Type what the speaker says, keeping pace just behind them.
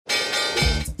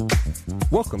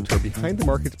Welcome to our Behind the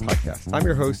Markets podcast. I'm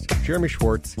your host, Jeremy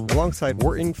Schwartz. Alongside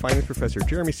Wharton Finance Professor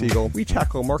Jeremy Siegel, we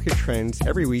tackle market trends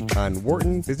every week on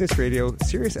Wharton Business Radio,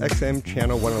 Sirius XM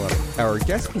Channel 111. Our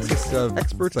guest consists of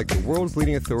experts like the world's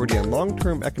leading authority on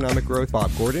long-term economic growth,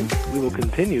 Bob Gordon. We will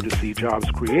continue to see jobs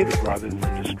created rather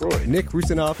than destroyed. Nick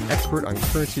Rusinoff, expert on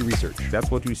currency research. That's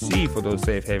what you see for those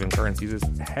safe haven currencies is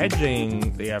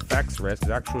hedging the FX risk is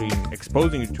actually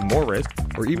exposing you to more risk.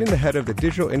 Or even the head of the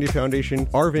Digital India Foundation,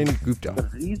 Arvind Gupta. The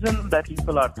reason that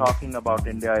people are talking about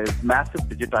India is massive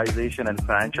digitization and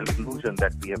financial inclusion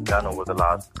that we have done over the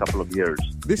last couple of years.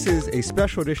 This is a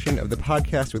special edition of the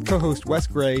podcast with co-host Wes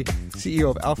Gray,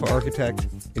 CEO of Alpha Architect.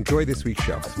 Enjoy this week's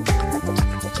show.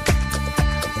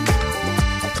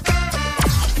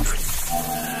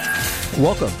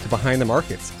 Welcome to Behind the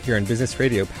Markets here on Business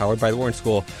Radio, powered by the Wharton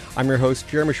School. I'm your host,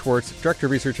 Jeremy Schwartz, Director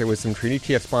of Research at Weisman, an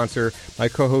ETF sponsor. My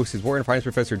co-host is Wharton Finance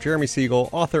Professor Jeremy Siegel,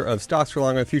 author of Stocks for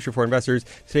Long and the Future for Investors.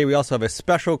 Today we also have a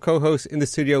special co-host in the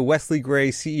studio, Wesley Gray,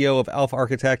 CEO of Alpha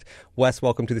Architect. Wes,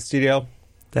 welcome to the studio.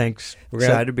 Thanks.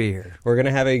 Excited to be here. We're going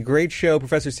to have a great show.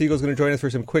 Professor Siegel is going to join us for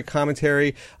some quick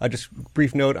commentary. Just a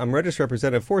brief note, I'm registered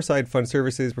representative for Side Fund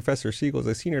Services. Professor Siegel is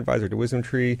a senior advisor to Wisdom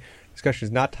Tree. Discussion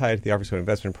is not tied to the offers of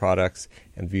investment products,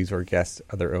 and views of our guests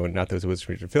are their own, not those of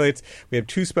Wisdom Tree affiliates. We have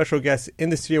two special guests in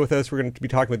the studio with us. We're going to be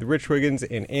talking with Rich Wiggins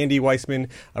and Andy Weisman.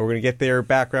 We're going to get their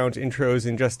backgrounds, intros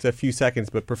in just a few seconds.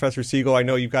 But Professor Siegel, I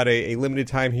know you've got a limited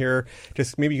time here.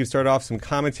 Just maybe you can start off some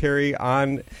commentary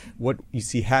on what you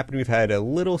see happening. We've had a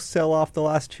little sell-off the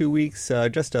last 2 weeks,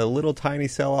 just a little tiny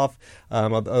sell-off.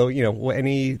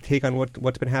 Any take on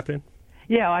what's been happening?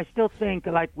 Yeah, I still think,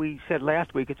 like we said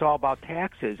last week, it's all about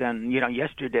taxes. And,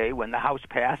 yesterday when the House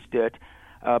passed it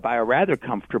by a rather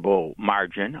comfortable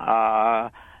margin,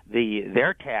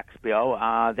 their tax bill,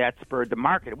 that spurred the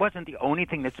market. It wasn't the only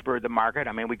thing that spurred the market.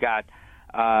 I mean, we got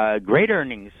great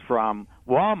earnings from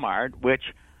Walmart,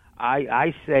 which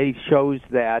I say shows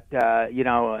that,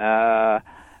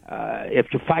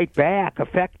 if you fight back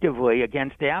effectively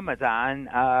against Amazon,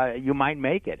 you might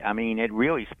make it. I mean, it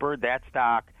really spurred that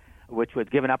stock, which was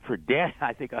given up for dead,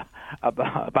 I think,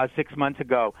 about 6 months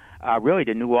ago, really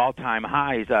to new all-time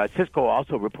highs. Cisco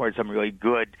also reported some really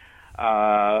good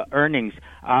earnings,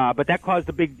 but that caused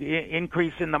a big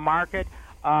increase in the market.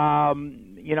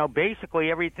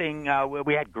 Basically everything,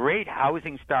 we had great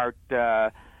housing start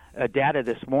data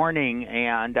this morning,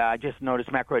 and I just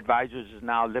noticed Macro Advisors has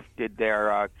now lifted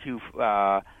their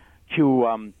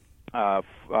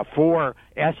Q4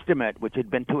 estimate, which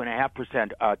had been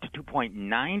 2.5% to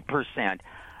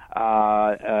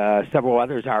 2.9%. Several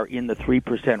others are in the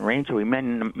 3% range, so we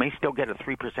may still get a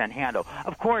 3% handle.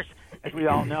 Of course, as we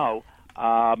all know,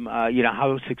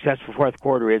 how successful fourth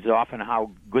quarter is often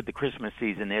how good the Christmas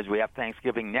season is. We have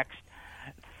Thanksgiving next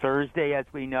Thursday, as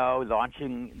we know,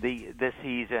 launching this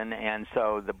season, and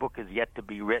so the book is yet to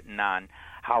be written on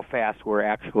how fast we're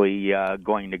actually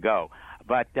going to go.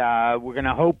 But we're going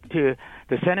to hope the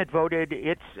Senate voted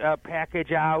its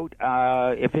package out.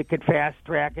 If it could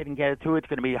fast-track it and get it through, it's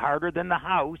going to be harder than the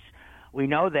House. We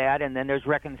know that, and then there's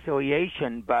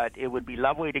reconciliation, but it would be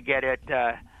lovely to get it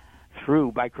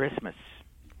through by Christmas.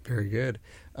 Very good.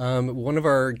 One of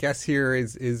our guests here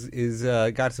is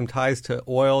got some ties to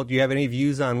oil. Do you have any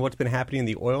views on what's been happening in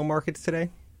the oil markets today?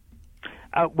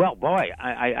 Well, boy,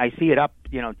 I see it up,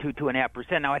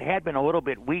 2.5%. Now, it had been a little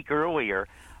bit weak earlier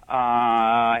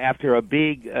after a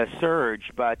big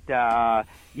surge, but that's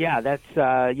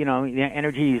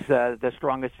energy is the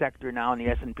strongest sector now in the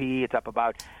S&P. It's up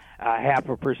about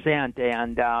 0.5%,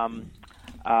 and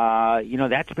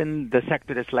that's been the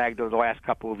sector that's lagged over the last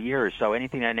couple of years. So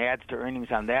anything that adds to earnings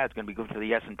on that is going to be good for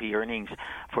the S&P earnings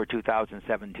for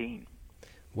 2017.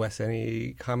 Wes,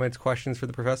 any comments, questions for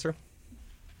the professor?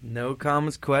 No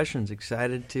comments, questions.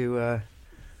 Excited to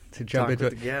jump into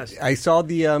it. Yes. I saw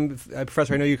the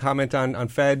professor. I know you comment on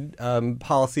Fed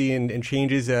policy and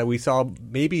changes. We saw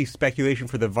maybe speculation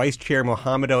for the vice chair,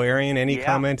 Mohamed El-Erian. Any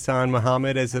comments on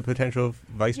Mohamed as a potential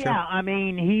vice chair? Yeah, I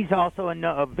mean, he's also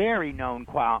a very known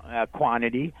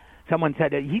quantity. Someone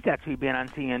said that he's actually been on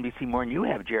CNBC more than you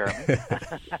have, Jeremy.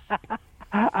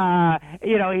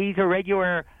 He's a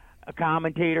regular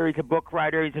commentator. He's a book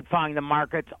writer. He's following the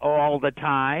markets all the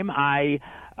time.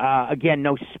 Again,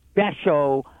 no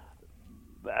special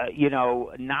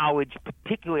knowledge,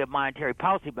 particularly of monetary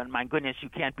policy, but my goodness, you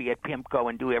can't be at PIMCO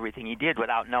and do everything he did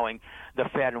without knowing the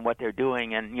Fed and what they're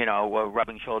doing and,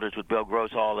 rubbing shoulders with Bill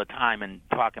Gross all the time and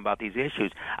talking about these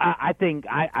issues. I think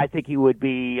he would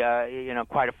be,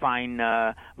 quite a fine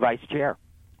vice chair.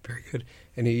 Very good.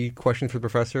 Any questions for the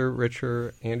professor, Rich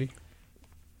or Andy?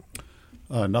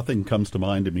 Nothing comes to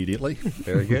mind immediately.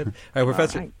 Very good. All right,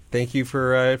 Professor, All right. thank you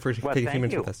for taking a few Thank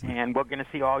minutes you. with us. And we're going to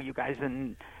see all you guys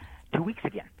in 2 weeks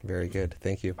again. Very good.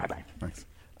 Thank you. Bye-bye. Thanks.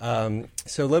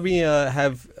 So let me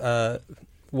have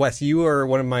Wes. You are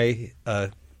one of my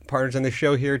partners on the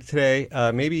show here today.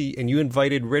 Maybe, and you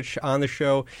invited Rich on the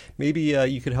show. Maybe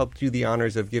you could help do the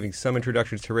honors of giving some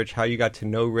introductions to Rich, how you got to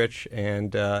know Rich,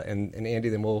 and Andy.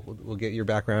 Then we'll get your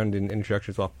background and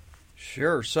introduction as well.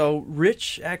 Sure. So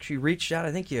Rich actually reached out.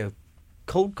 I think you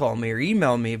cold called me or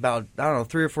emailed me about,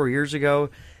 3 or 4 years ago.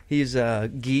 He's a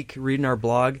geek reading our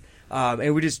blog.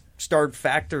 And we just started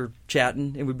factor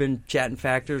chatting, and we've been chatting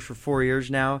factors for 4 years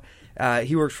now.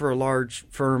 He works for a large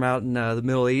firm out in the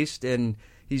Middle East, and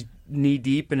he's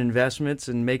knee-deep in investments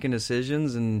and making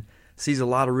decisions and sees a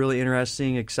lot of really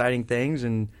interesting, exciting things,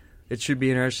 and it should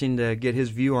be interesting to get his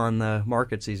view on the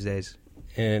markets these days.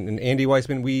 And Andy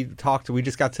Weisman, we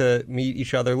just got to meet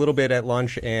each other a little bit at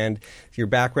lunch, and your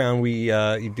background,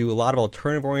 you do a lot of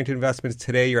alternative-oriented investments.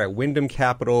 Today you're at Wyndham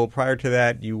Capital. Prior to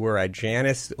that, you were at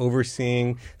Janus,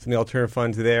 overseeing some of the alternative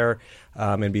funds there.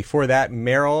 And before that,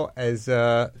 Merrill as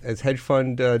hedge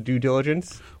fund due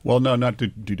diligence. Well, no, not due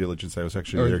diligence. I was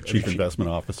actually their chief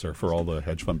investment officer for all the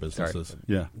hedge fund businesses.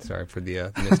 Sorry for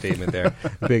the misstatement there.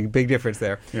 Big difference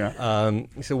there. Yeah.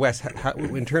 So, Wes,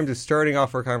 in terms of starting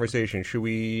off our conversation, should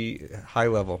we high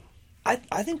level?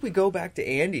 I think we go back to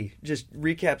Andy. Just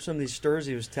recap some of these stories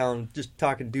he was telling, just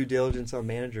talking due diligence on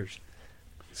managers.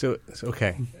 So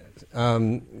okay.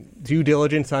 Due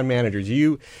diligence on managers.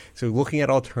 So looking at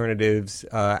alternatives,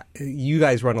 you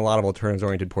guys run a lot of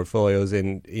alternatives-oriented portfolios,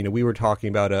 and we were talking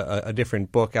about a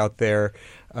different book out there.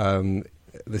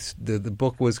 The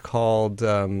book was called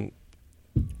No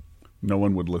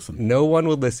One Would Listen. No One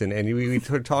Would Listen, and we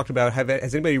sort of talked about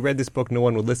has anybody read this book, No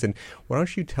One Would Listen? Why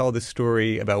don't you tell the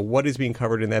story about what is being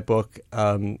covered in that book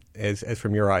as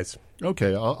from your eyes?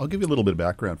 Okay, I'll give you a little bit of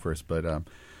background first, but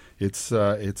it's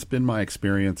been my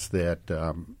experience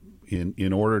that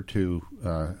in order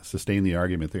to sustain the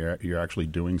argument that you're actually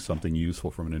doing something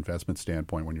useful from an investment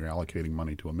standpoint when you're allocating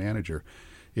money to a manager,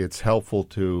 it's helpful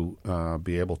to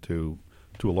be able to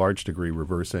a large degree,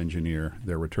 reverse engineer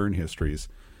their return histories,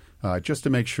 just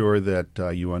to make sure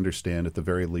that you understand at the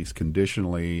very least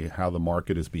conditionally how the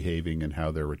market is behaving and how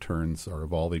their returns are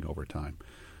evolving over time.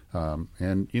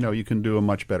 And you can do a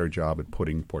much better job at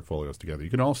putting portfolios together. You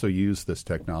can also use this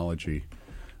technology,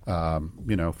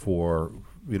 for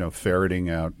ferreting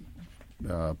out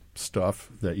stuff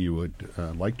that you would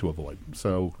like to avoid.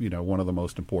 So one of the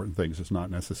most important things is not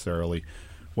necessarily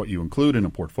what you include in a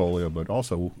portfolio, but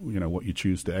also what you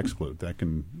choose to exclude. That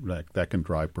can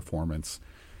drive performance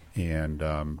and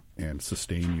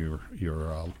sustain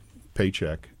your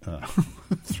paycheck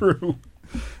through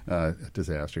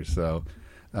disasters. So.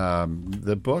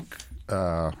 The book,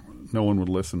 No One Would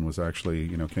Listen, was actually,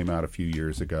 came out a few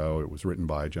years ago. It was written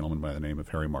by a gentleman by the name of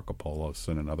Harry Markopoulos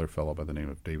and another fellow by the name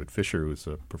of David Fisher, who's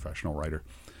a professional writer.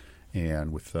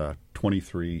 And with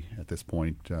 23, at this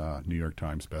point, New York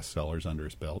Times bestsellers under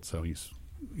his belt, so he's,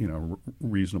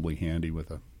 reasonably handy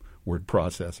with a word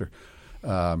processor.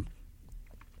 And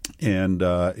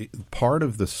part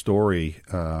of the story,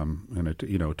 and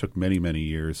it took many, many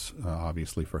years,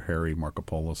 obviously, for Harry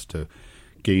Markopoulos to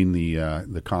gain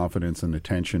the confidence and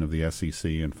attention of the SEC,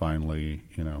 and finally,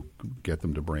 get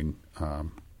them to bring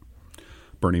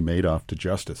Bernie Madoff to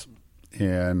justice.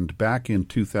 And back in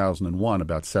 2001,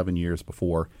 about 7 years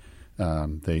before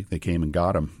they came and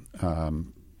got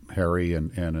him, Harry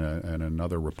and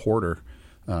another reporter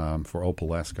for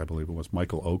Opalesque, I believe it was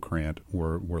Michael Okrant,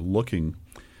 were looking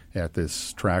at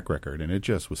this track record, and it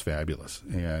just was fabulous,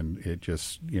 and it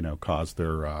just caused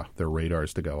their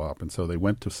radars to go up, and so they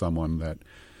went to someone that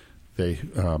they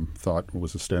thought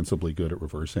was ostensibly good at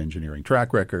reverse engineering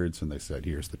track records, and they said,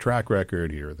 "Here's the track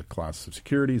record. Here are the classes of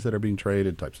securities that are being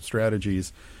traded, types of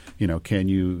strategies. Can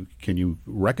you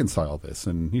reconcile this?"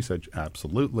 And he said,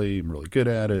 "Absolutely. I'm really good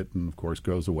at it." And of course,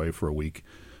 goes away for a week,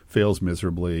 fails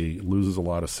miserably, loses a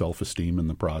lot of self-esteem in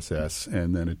the process,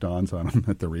 and then it dawns on him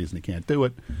that the reason he can't do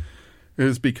it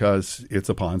is because it's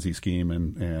a Ponzi scheme,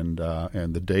 and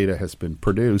the data has been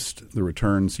produced, the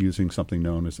returns using something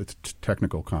known as its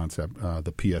technical concept,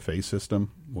 the PFA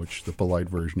system, which the polite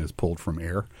version is pulled from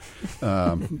air.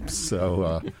 In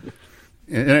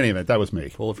any event, that was me.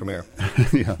 Pulled from air.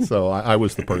 Yeah, so I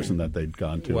was the person that they'd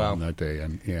gone to on that day,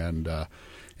 and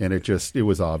it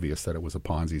was obvious that it was a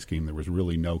Ponzi scheme. There was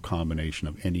really no combination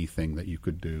of anything that you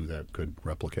could do that could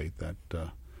replicate that.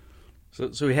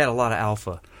 So we had a lot of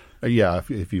alpha. Yeah,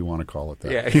 if you want to call it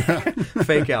that. Yeah.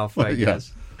 Fake alpha, I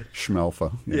guess.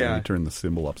 Schmelfa. Yeah. You turn the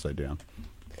symbol upside down.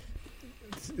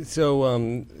 So,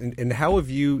 and how have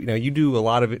you do a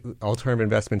lot of alternative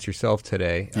investments yourself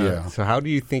today. Yeah. So how do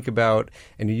you think about,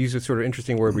 and you use a sort of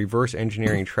interesting word, reverse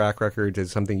engineering track records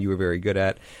as something you were very good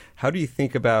at. How do you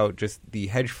think about just the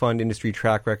hedge fund industry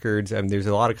track records? There's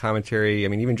a lot of commentary.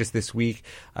 Even just this week,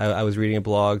 I was reading a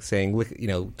blog saying,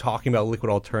 talking about liquid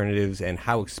alternatives and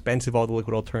how expensive all the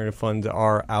liquid alternative funds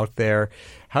are out there.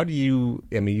 How do you,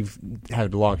 you've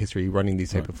had a long history running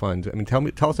these type of funds.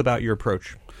 Tell us about your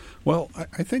approach. Well,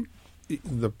 I think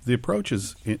the approach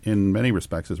is, in many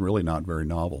respects, is really not very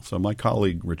novel. So my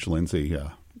colleague, Rich Lindsay,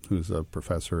 who's a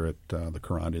professor at the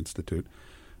Courant Institute,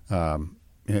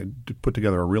 had put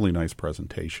together a really nice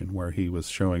presentation where he was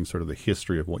showing sort of the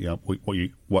history of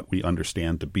what we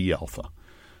understand to be alpha.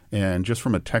 And just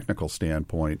from a technical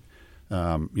standpoint,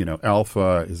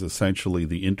 alpha is essentially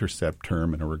the intercept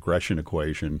term in a regression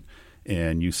equation,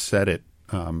 and you set it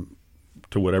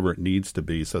to whatever it needs to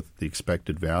be so that the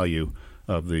expected value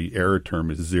of the error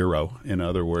term is zero. In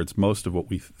other words, most of what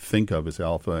we think of as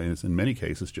alpha is in many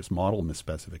cases just model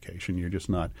misspecification. You're just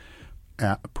not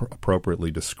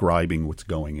appropriately describing what's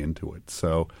going into it.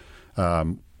 So,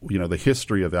 the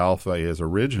history of alpha is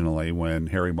originally when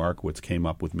Harry Markowitz came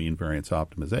up with mean variance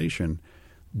optimization,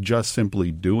 just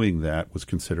simply doing that was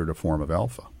considered a form of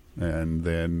alpha. And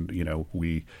then,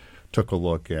 we took a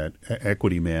look at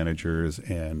equity managers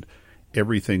and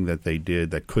everything that they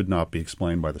did that could not be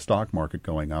explained by the stock market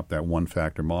going up, that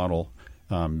one-factor model,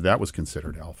 that was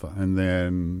considered alpha. And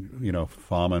then,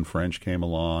 Fama and French came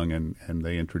along and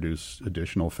they introduced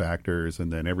additional factors, and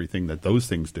then everything that those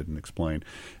things didn't explain.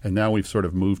 And now we've sort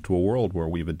of moved to a world where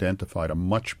we've identified a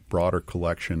much broader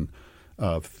collection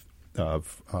of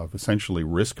essentially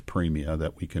risk premia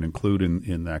that we can include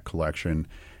in that collection.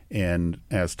 And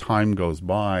as time goes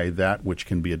by, that which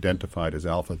can be identified as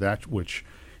alpha, that which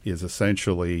is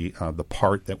essentially the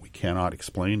part that we cannot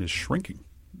explain, is shrinking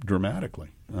dramatically.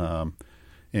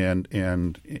 And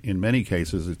in many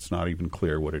cases, it's not even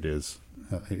clear what it is,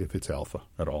 if it's alpha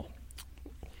at all.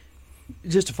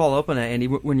 Just to follow up on that, Andy,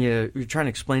 when you're trying to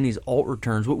explain these alt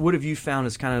returns, what have you found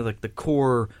as kind of like the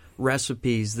core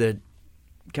recipes that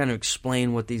kind of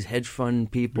explain what these hedge fund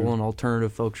people and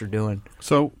alternative folks are doing?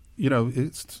 So,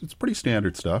 it's pretty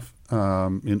standard stuff.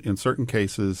 In certain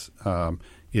cases,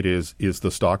 it is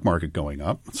the stock market going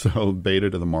up? So beta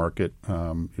to the market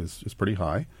is pretty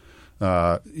high.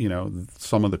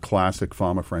 Some of the classic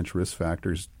Fama French risk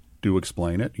factors do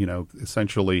explain it.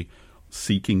 Essentially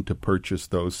seeking to purchase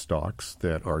those stocks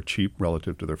that are cheap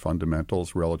relative to their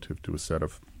fundamentals, relative to a set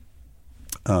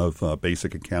of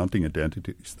basic accounting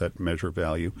identities that measure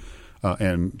value,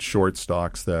 and short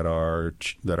stocks that are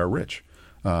rich.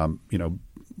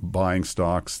 Buying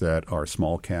stocks that are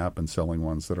small cap and selling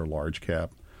ones that are large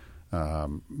cap.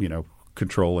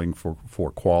 Controlling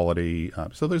for quality.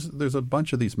 So there's a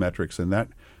bunch of these metrics, and that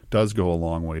does go a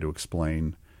long way to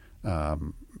explain,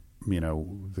 the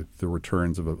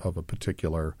returns of a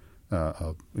particular,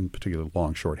 in particular,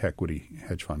 long-short equity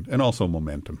hedge fund, and also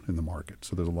momentum in the market.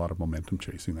 So there's a lot of momentum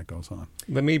chasing that goes on.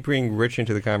 Let me bring Rich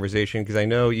into the conversation, because I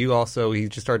know he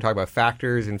just started talking about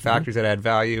factors and factors that add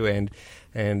value, and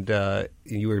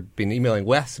you were been emailing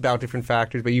Wes about different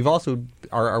factors, but you've also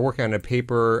are working on a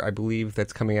paper, I believe,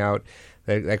 that's coming out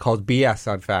that calls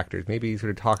BS on factors. Maybe sort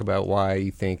of talk about why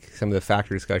you think some of the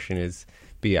factor discussion is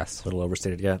BS. A little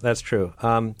overstated. Yeah, that's true.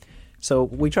 So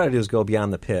what we try to do is go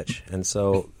beyond the pitch. And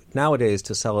so nowadays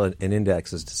to sell an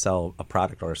index is to sell a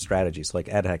product or a strategy. So like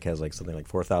EdHec has something like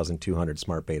 4,200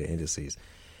 smart beta indices.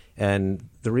 And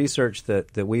the research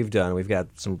that we've done, we've got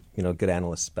some good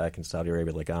analysts back in Saudi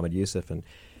Arabia like Ahmed Yusuf, and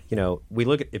we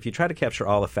look at, if you try to capture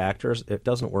all the factors, it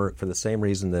doesn't work for the same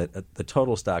reason that the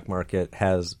total stock market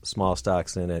has small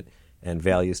stocks in it and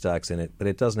value stocks in it, but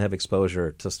it doesn't have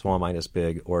exposure to small minus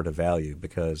big or to value,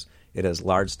 because it has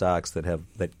large stocks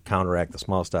that counteract the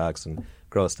small stocks and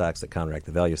growth stocks that counteract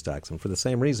the value stocks. And for the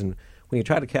same reason, when you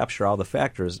try to capture all the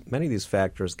factors, many of these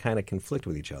factors kind of conflict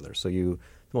with each other. So the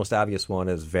most obvious one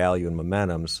is value and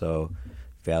momentum. So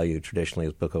value traditionally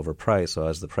is book over price. So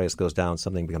as the price goes down,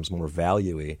 something becomes more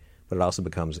value-y, but it also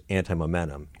becomes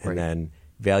anti-momentum. Right. And then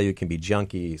value can be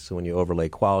junky, so when you overlay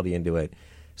quality into it.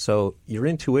 So your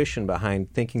intuition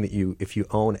behind thinking that if you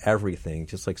own everything,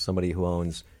 just like somebody who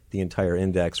owns the entire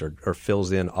index or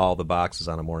fills in all the boxes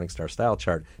on a Morningstar style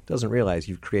chart, doesn't realize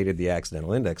you've created the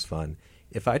accidental index fund.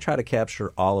 If I try to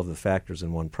capture all of the factors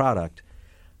in one product,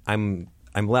 I'm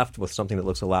left with something that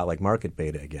looks a lot like market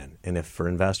beta again. And if for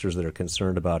investors that are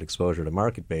concerned about exposure to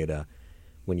market beta,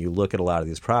 when you look at a lot of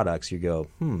these products, you go,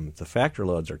 the factor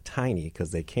loads are tiny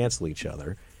because they cancel each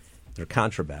other. They're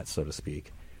contrabats, so to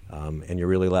speak. And you're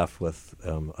really left with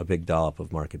a big dollop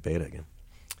of market beta again.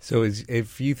 So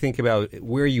if you think about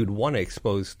where you'd want to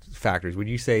expose factors, would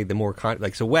you say the more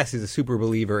so Wes is a super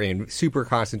believer in super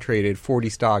concentrated 40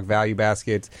 stock value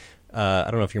baskets. I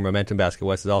don't know if your momentum basket,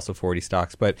 Wes, is also 40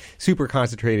 stocks, but super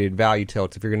concentrated value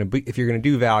tilts. If you're going to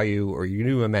do value or you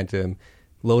do momentum,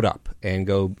 load up and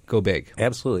go big.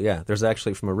 Absolutely, yeah. There's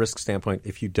actually, from a risk standpoint,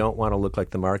 if you don't want to look like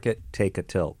the market, take a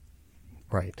tilt.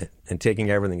 Right. And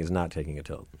taking everything is not taking a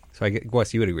tilt. So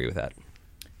Wes, you would agree with that.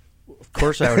 Of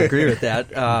course, I would agree with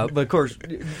that. But of course,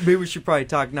 maybe we should probably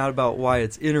talk not about why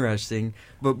it's interesting,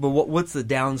 but what's the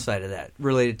downside of that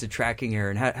related to tracking error,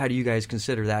 and how do you guys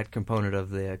consider that component of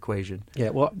the equation?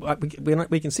 Yeah, well,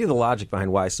 we can see the logic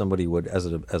behind why somebody would, as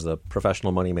a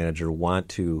professional money manager, want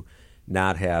to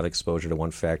not have exposure to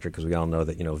one factor, because we all know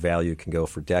that value can go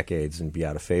for decades and be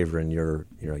out of favor, and you're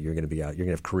going to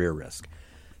have career risk.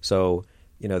 So.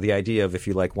 The idea of if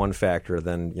you like one factor,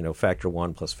 then, factor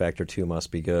 1 plus factor 2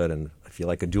 must be good. And if you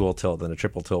like a dual tilt, then a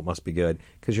triple tilt must be good,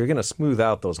 because you're going to smooth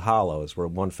out those hollows where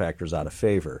one factor is out of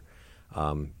favor.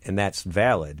 And that's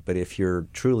valid. But if you're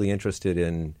truly interested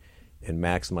in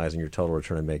maximizing your total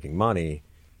return and making money,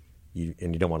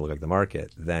 and you don't want to look like the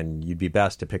market, then you'd be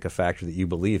best to pick a factor that you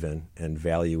believe in, and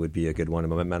value would be a good one.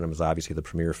 And momentum is obviously the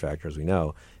premier factor, as we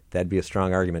know. That'd be a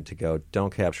strong argument to go,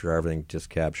 don't capture everything,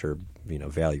 just capture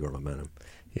value or momentum.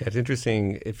 Yeah, it's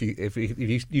interesting. If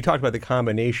you talked about the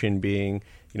combination being,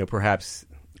 perhaps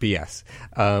BS.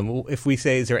 If we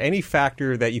say, is there any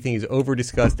factor that you think is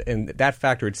over-discussed, and that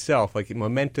factor itself, like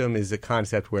momentum is a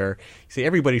concept where you say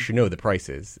everybody should know the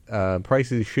prices.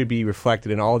 Prices should be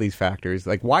reflected in all these factors.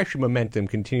 Like, why should momentum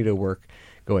continue to work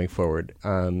going forward?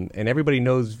 And everybody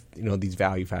knows, these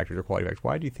value factors or quality factors.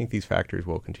 Why do you think these factors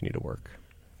will continue to work?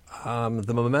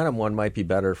 The momentum one might be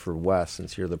better for Wes,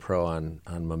 since you're the pro on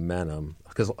momentum.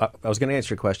 Because I was going to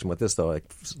answer your question with this, though. Like,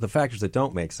 the factors that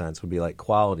don't make sense would be like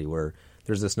quality, where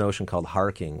there's this notion called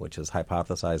harking, which is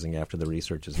hypothesizing after the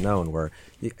research is known, where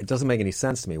it doesn't make any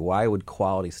sense to me. Why would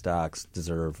quality stocks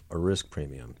deserve a risk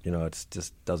premium? It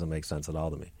just doesn't make sense at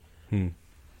all to me.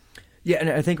 Yeah, and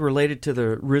I think related to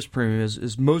the risk premium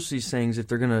is most of these things, if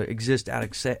they're going to exist out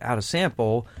of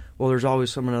sample, well, there's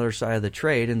always some on the other side of the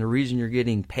trade, and the reason you're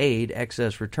getting paid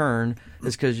excess return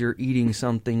is because you're eating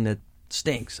something that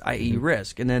stinks, i.e.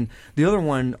 risk. And then the other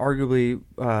one, arguably,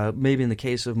 maybe in the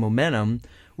case of momentum,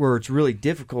 where it's really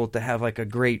difficult to have like a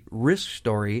great risk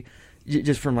story,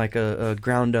 just from like a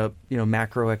ground-up,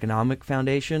 macroeconomic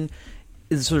foundation.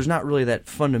 So there's not really that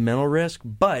fundamental risk,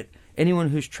 but anyone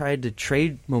who's tried to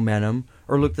trade momentum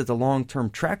or looked at the long-term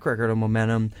track record of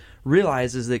momentum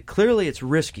realizes that clearly it's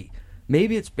risky.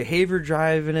 Maybe it's behavior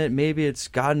driving it. Maybe it's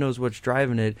God knows what's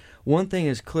driving it. One thing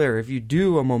is clear. If you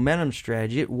do a momentum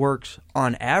strategy, it works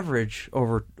on average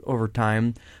over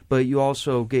time, but you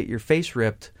also get your face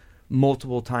ripped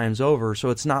multiple times over. So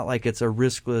it's not like it's a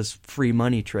riskless free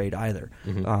money trade either.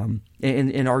 Mm-hmm.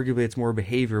 And arguably it's more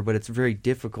behavior, but it's very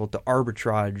difficult to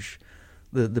arbitrage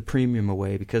the premium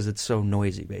away because it's so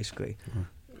noisy, basically.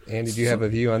 Andy, do you have a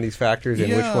view on these factors and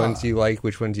which ones you like,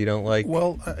 which ones you don't like?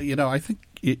 Well, I think,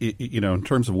 in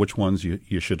terms of which ones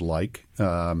you should like,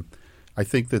 I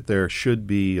think that there should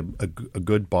be a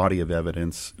good body of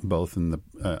evidence, both in the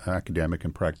academic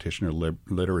and practitioner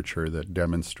literature, that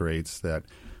demonstrates that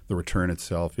the return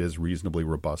itself is reasonably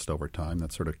robust over time.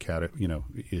 That's sort of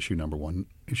issue number one.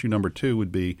 Issue number two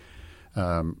would be,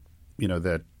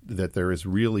 that there is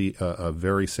really a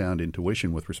very sound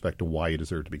intuition with respect to why you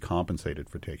deserve to be compensated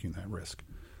for taking that risk.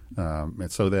 And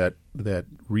so that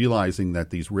realizing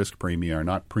that these risk premia are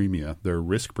not premia, they're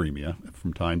risk premia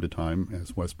from time to time,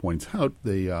 as Wes points out,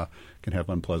 they can have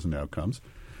unpleasant outcomes.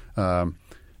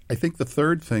 I think the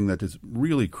third thing that is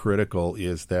really critical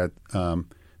is that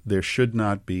there should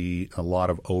not be a lot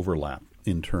of overlap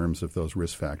in terms of those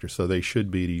risk factors. So they should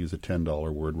be, to use a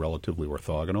 $10 word, relatively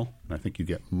orthogonal. And I think you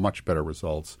get much better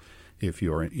results if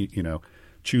you're,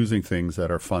 choosing things that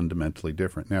are fundamentally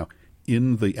different. Now,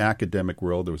 in the academic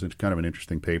world, there was kind of an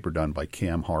interesting paper done by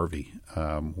Cam Harvey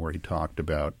where he talked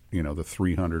about, the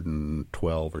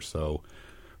 312 or so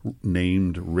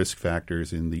named risk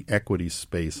factors in the equity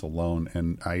space alone.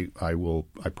 And I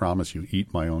promise you,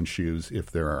 eat my own shoes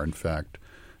if there are, in fact,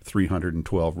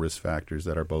 312 risk factors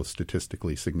that are both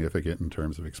statistically significant in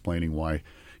terms of explaining why,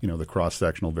 the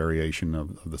cross-sectional variation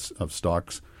of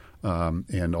stocks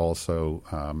and also,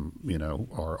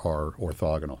 are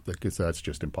orthogonal, because that's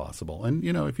just impossible. And,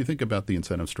 if you think about the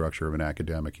incentive structure of an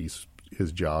academic,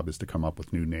 his job is to come up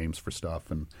with new names for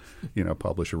stuff and,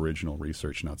 publish original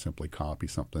research, not simply copy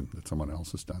something that someone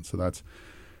else has done. So that's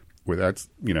where that's,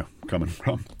 coming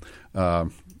from.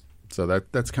 So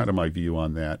that's kind of my view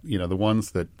on that. The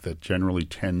ones that generally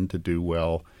tend to do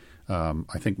well,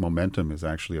 I think momentum is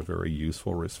actually a very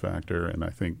useful risk factor, and I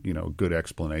think a good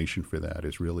explanation for that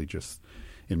is really just,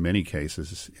 in many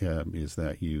cases, is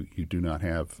that you do not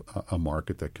have a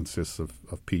market that consists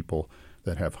of people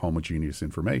that have homogeneous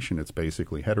information. It's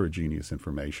basically heterogeneous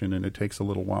information, and it takes a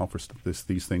little while for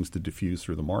these things to diffuse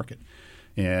through the market.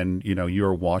 And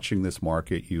you're watching this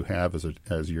market. You have as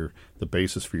the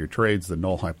basis for your trades the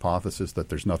null hypothesis that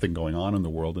there's nothing going on in the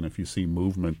world, and if you see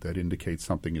movement that indicates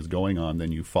something is going on,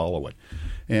 then you follow it.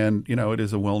 And it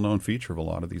is a well-known feature of a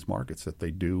lot of these markets that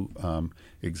they do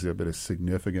exhibit a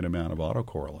significant amount of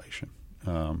autocorrelation.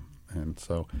 And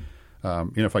so,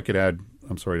 if I could add,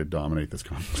 I'm sorry to dominate this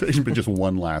conversation, but just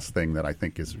one last thing that I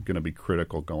think is going to be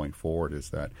critical going forward is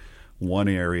that one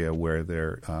area where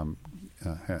there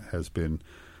has been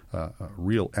a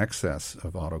real excess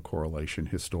of autocorrelation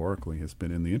historically has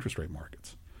been in the interest rate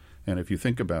markets. And if you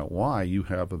think about why, you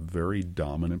have a very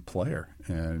dominant player,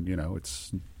 and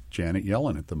it's Janet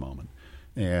Yellen at the moment.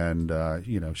 And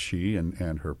she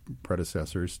and her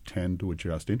predecessors tend to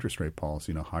adjust interest rate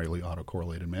policy in a highly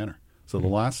autocorrelated manner. So the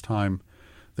last time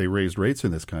they raised rates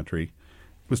in this country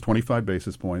was 25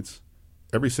 basis points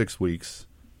every 6 weeks,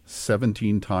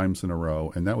 17 times in a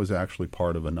row, and that was actually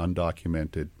part of an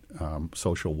undocumented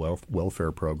social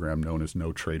welfare program known as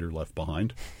No Trader Left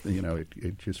Behind.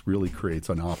 It just really creates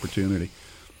an opportunity.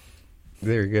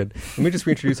 Very good. Let me just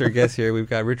reintroduce our guests here. We've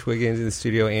got Rich Wiggins in the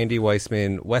studio, Andy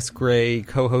Weisman, Wes Gray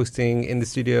co-hosting in the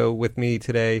studio with me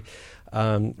today.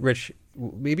 Rich,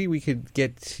 maybe we could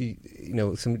get to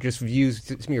some just views,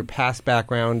 some of your past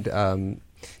background.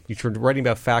 You've been writing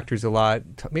about factors a lot.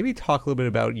 Maybe talk a little bit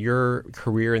about your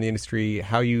career in the industry,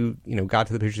 how you got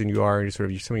to the position you are, and just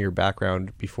sort of some of your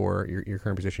background before your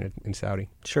current position in Saudi.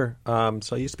 Sure.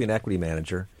 So I used to be an equity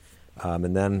manager,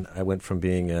 and then I went from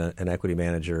being an equity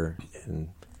manager in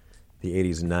the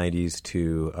 80s and 90s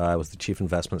to I was the chief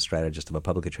investment strategist of a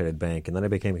publicly traded bank, and then I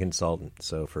became a consultant.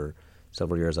 So for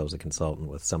several years I was a consultant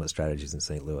with Summit Strategies in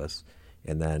St. Louis,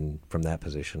 and then from that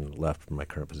position left from my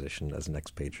current position as an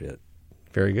expatriate.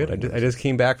 Very good. I just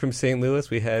came back from St. Louis.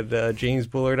 We had James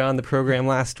Bullard on the program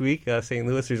last week. St.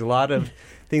 Louis. There's a lot of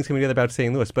things coming together about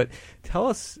St. Louis. But tell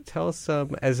us,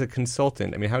 as a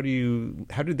consultant. I mean, how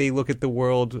do they look at the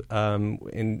world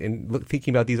thinking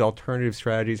about these alternative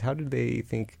strategies? How did they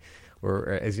think, or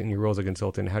as in your role as a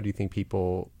consultant, how do you think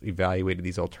people evaluated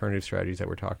these alternative strategies that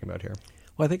we're talking about here?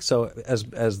 Well, I think so.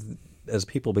 As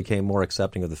people became more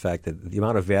accepting of the fact that the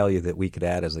amount of value that we could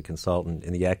add as a consultant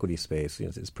in the equity space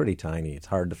is pretty tiny. It's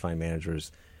hard to find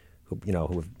managers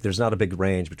who there's not a big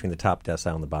range between the top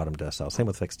decile and the bottom decile. Same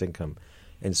with fixed income.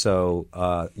 And so,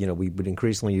 we would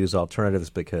increasingly use alternatives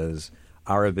because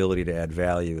our ability to add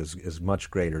value is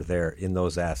much greater there in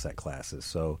those asset classes.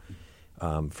 So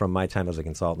from my time as a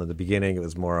consultant, in the beginning, it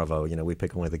was more of we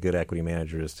pick only the good equity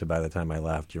managers, to by the time I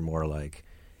left, you're more like,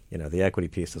 the equity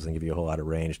piece doesn't give you a whole lot of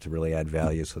range to really add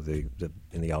value. So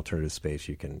in the alternative space,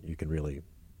 you can really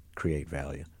create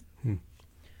value.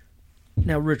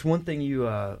 Now, Rich, one thing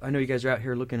I know you guys are out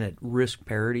here looking at risk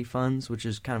parity funds, which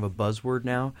is kind of a buzzword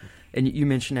now, and you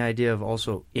mentioned the idea of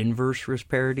also inverse risk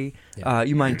parity. Yeah.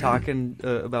 You mind talking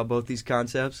about both these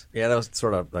concepts? Yeah, that was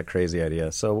sort of a crazy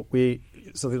idea. So the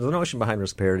notion behind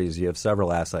risk parity is you have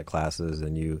several asset classes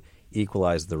and you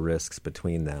equalize the risks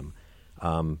between them.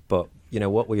 But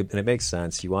and it makes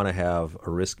sense. You want to have a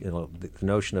risk. The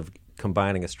notion of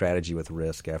combining a strategy with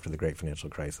risk after the Great Financial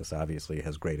Crisis obviously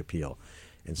has great appeal,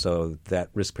 and so that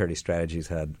risk parity strategy's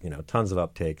had tons of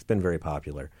uptake. It's been very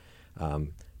popular. But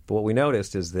what we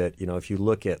noticed is that if you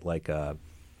look at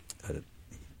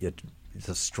it's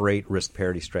a straight risk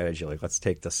parity strategy, like let's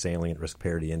take the salient risk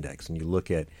parity index, and you look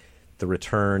at the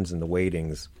returns and the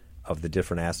weightings of the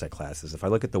different asset classes. If I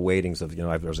look at the weightings of,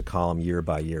 there's a column year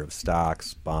by year of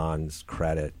stocks, bonds,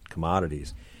 credit,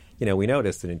 commodities, we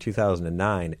noticed that in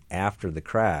 2009, after the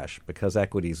crash, because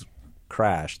equities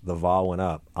crashed, the vol went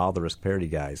up, all the risk parity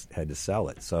guys had to sell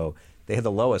it. So they had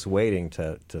the lowest weighting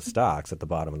to stocks at the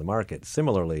bottom of the market.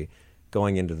 Similarly,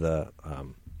 going into the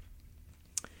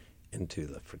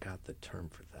forgot the term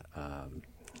for that,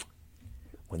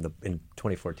 in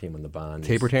 2014 when the bond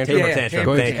taper tantrum,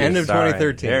 tantrum. End of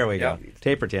 2013. There we go.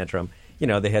 Taper tantrum.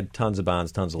 They had tons of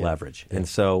bonds, tons of leverage, and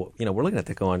so we're looking at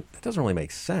that going, that doesn't really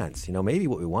make sense. Maybe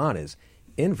what we want is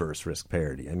inverse risk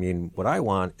parity. I mean, what I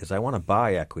want is I want to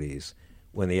buy equities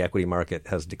when the equity market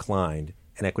has declined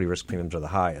and equity risk premiums are the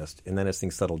highest, and then as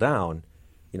things settle down,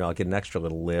 I'll get an extra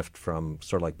little lift from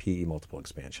sort of like PE multiple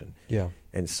expansion. Yeah,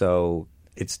 and so.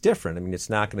 It's different. I mean, it's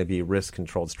not going to be a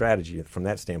risk-controlled strategy from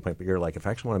that standpoint, but you're like, if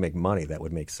I actually want to make money, that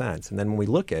would make sense. And then when we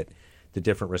look at the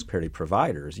different risk parity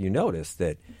providers, you notice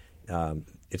that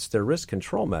it's their risk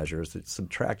control measures that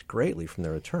subtract greatly from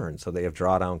their return. So they have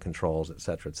drawdown controls, et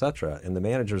cetera, and the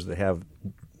managers that have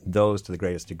those to the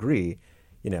greatest degree,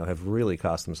 have really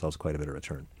cost themselves quite a bit of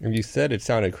return. And you said it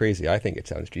sounded crazy. I think it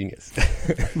sounds genius.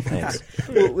 Thanks.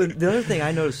 Well, the other thing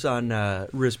I notice on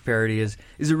risk parity is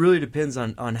it really depends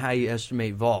on how you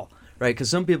estimate vol, right? Because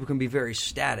some people can be very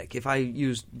static. If I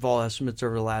used vol estimates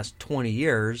over the last 20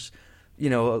 years,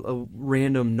 a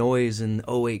random noise in the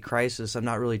 2008 crisis, I'm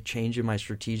not really changing my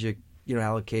strategic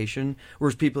allocation.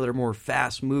 Whereas people that are more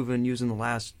fast moving using the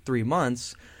last 3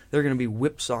 months, they're going to be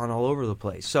whipsawing all over the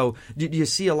place. So do you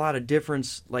see a lot of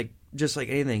difference, just like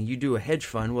anything? You do a hedge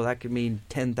fund, well, that could mean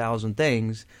 10,000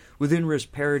 things. Within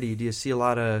risk parity, do you see a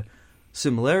lot of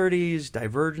similarities,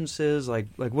 divergences? Like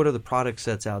what are the product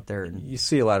sets out there? You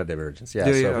see a lot of divergence,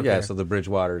 yeah. So the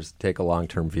Bridgewaters take a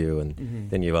long-term view, and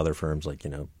then you have other firms like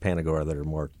Panagora that are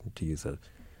more, to use a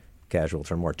casual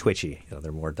term, more twitchy.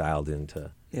 They're more dialed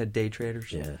into day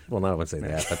traders. Yeah, well, no, I wouldn't say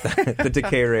that, but the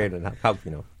decay rate and how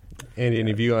And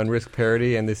any view on risk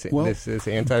parity and this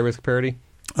anti-risk parity?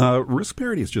 Risk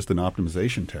parity is just an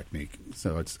optimization technique.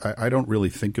 So I don't really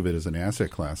think of it as an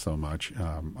asset class so much.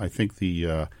 I think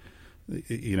the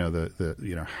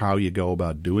how you go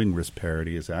about doing risk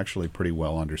parity is actually pretty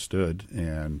well understood,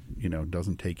 and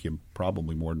doesn't take you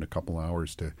probably more than a couple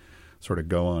hours to sort of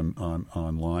go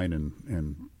online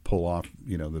and pull off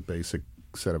the basic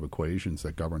set of equations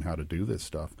that govern how to do this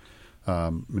stuff.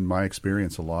 In my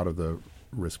experience, a lot of the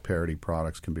risk parity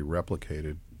products can be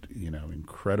replicated,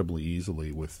 incredibly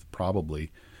easily with probably,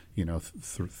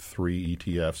 three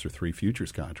ETFs or 3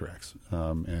 futures contracts,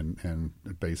 and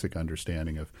a basic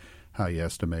understanding of how you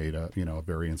estimate a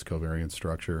variance covariance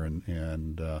structure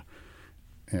and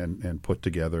put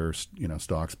together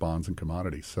stocks, bonds, and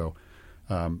commodities. So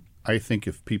I think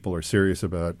if people are serious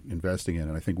about investing in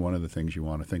it, I think one of the things you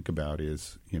want to think about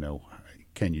is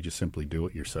can you just simply do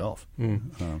it yourself?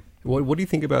 What do you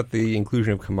think about the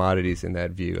inclusion of commodities in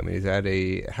that view? I mean, how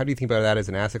do you think about that as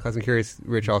an asset class? I'm curious,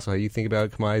 Rich, also how you think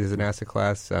about commodities as an asset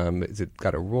class. Has it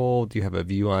got a role? Do you have a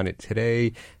view on it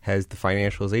today? Has the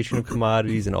financialization of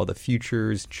commodities and all the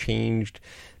futures changed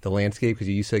the landscape? Because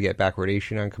you used to get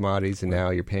backwardation on commodities, and now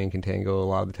you're paying contango a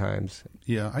lot of the times.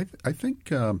 Yeah, I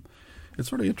think it's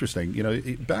sort of interesting.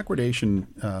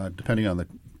 Backwardation, depending on the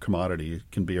commodity,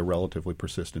 can be a relatively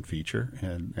persistent feature,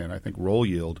 and I think roll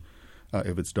yield,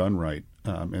 if it's done right,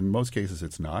 in most cases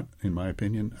it's not, in my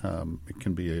opinion. It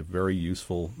can be a very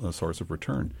useful source of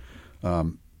return.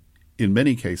 In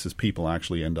many cases, people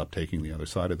actually end up taking the other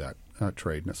side of that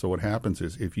trade. So what happens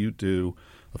is if you do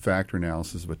a factor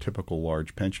analysis of a typical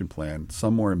large pension plan,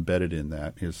 somewhere embedded in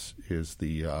that is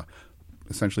the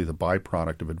essentially the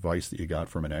byproduct of advice that you got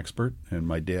from an expert. And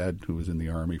my dad, who was in the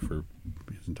Army for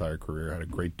his entire career, had a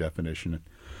great definition of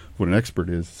what an expert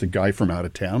is. It's a guy from out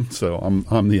of town. So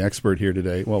I'm the expert here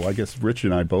today. Well, I guess Rich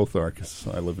and I both are, because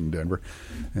I live in Denver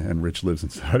and Rich lives in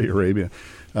Saudi Arabia.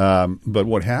 But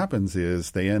what happens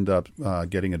is they end up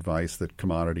getting advice that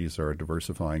commodities are a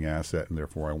diversifying asset, and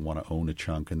therefore I want to own a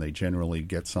chunk. And they generally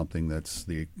get something that's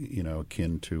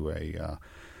akin to a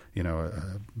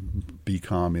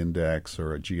BCOM index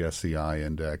or a GSCI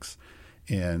index,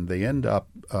 and they end up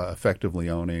effectively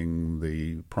owning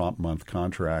the prompt month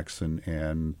contracts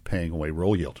and paying away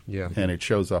roll yield. Yeah. And it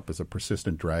shows up as a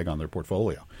persistent drag on their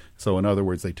portfolio. So in other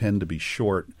words, they tend to be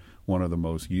short one of the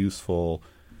most useful,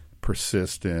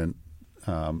 persistent,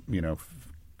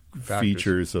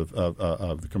 features of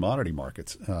the commodity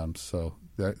markets. So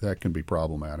that can be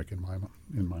problematic in my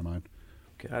mind.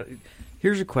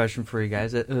 Here's a question for you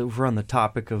guys. We're on the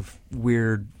topic of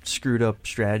weird, screwed up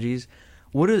strategies.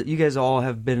 You guys all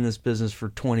have been in this business for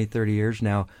 20, 30 years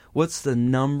now. What's the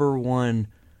number one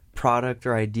product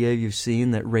or idea you've seen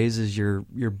that raises your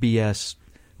BS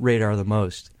radar the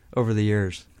most over the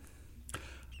years?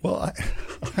 Well, I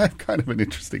have kind of an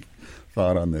interesting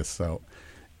thought on this. So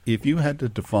if you had to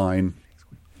define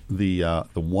the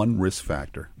one risk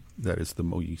factor that is the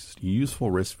most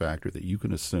useful risk factor that you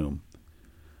can assume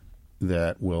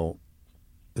that will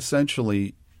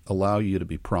essentially allow you to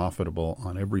be profitable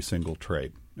on every single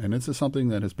trade. And this is something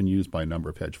that has been used by a number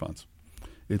of hedge funds.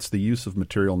 It's the use of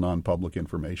material non-public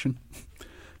information.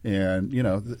 And,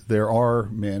 there are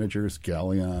managers,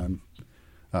 Galleon,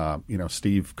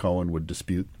 Steve Cohen would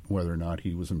dispute whether or not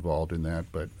he was involved in that.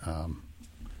 But, I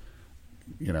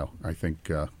think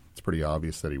it's pretty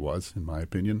obvious that he was, in my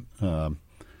opinion.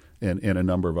 And a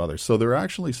number of others. So there are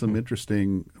actually some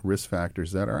interesting risk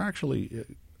factors that are actually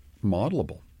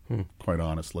modelable, quite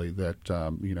honestly, that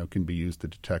can be used to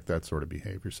detect that sort of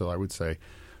behavior. So I would say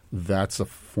That's a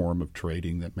form of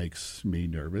trading that makes me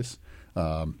nervous.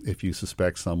 If you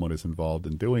suspect someone is involved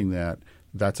in doing that,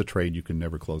 that's a trade you can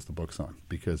never close the books on,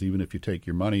 because even if you take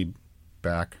your money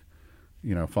back,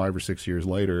 5 or 6 years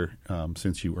later,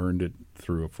 since you earned it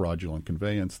through a fraudulent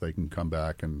conveyance, they can come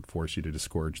back and force you to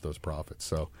disgorge those profits.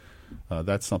 So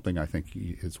that's something I think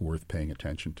is worth paying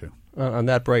attention to. On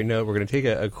that bright note, we're going to take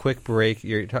a quick break.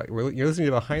 You're listening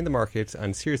to Behind the Markets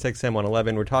on Sirius XM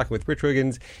 111. We're talking with Rich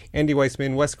Wiggins, Andy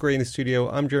Weisman, Wes Gray in the studio.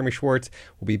 I'm Jeremy Schwartz.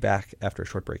 We'll be back after a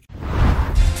short break.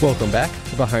 Welcome back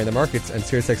to Behind the Markets on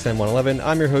Sirius XM 111.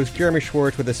 I'm your host, Jeremy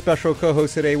Schwartz, with a special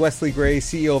co-host today, Wesley Gray,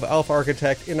 CEO of Alpha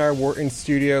Architect, in our Wharton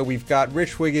studio. We've got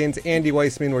Rich Wiggins, Andy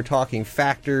Weisman. We're talking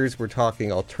factors. We're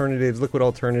talking alternatives, liquid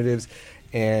alternatives.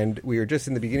 And we were just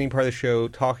in the beginning part of the show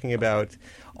talking about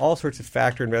all sorts of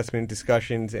factor investment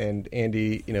discussions. And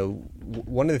Andy,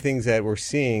 one of the things that we're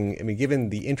seeing, given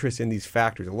the interest in these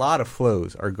factors, a lot of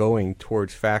flows are going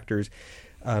towards factors.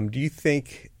 Do you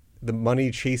think the money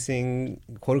chasing,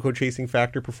 quote unquote, chasing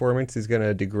factor performance is going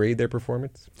to degrade their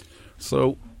performance?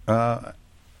 So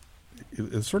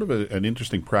it's sort of an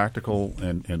interesting practical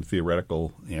and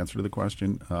theoretical answer to the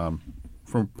question. From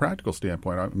a practical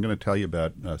standpoint, I'm going to tell you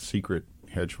about a secret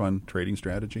hedge fund trading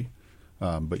strategy,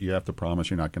 but you have to promise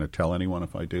you're not going to tell anyone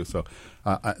if I do. So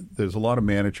there's a lot of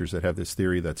managers that have this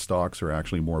theory that stocks are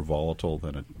actually more volatile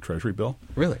than a treasury bill.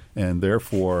 Really? And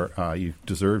therefore, you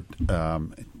deserve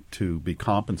to be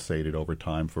compensated over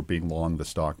time for being long the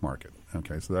stock market.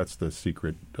 Okay, so that's the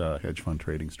secret hedge fund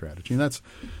trading strategy. And that's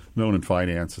known in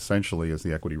finance essentially as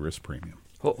the equity risk premium.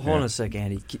 Hold on a sec,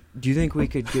 Andy. Do you think we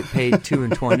could get paid 2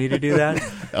 and 20 to do that?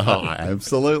 Oh,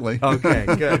 absolutely. Okay,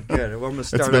 good. Well, I'm going to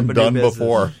start it's been up a done new business.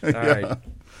 before. All right.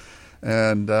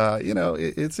 And,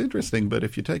 it's interesting, but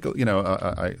if you take,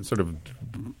 I sort of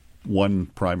one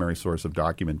primary source of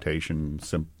documentation,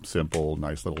 simple,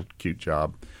 nice little cute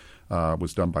job,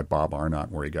 was done by Bob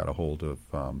Arnott, where he got a hold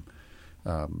of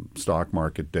stock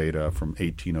market data from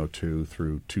 1802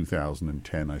 through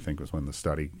 2010, I think was when the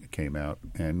study came out.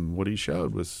 And what he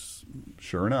showed was,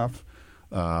 sure enough,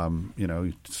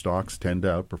 stocks tend to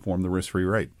outperform the risk-free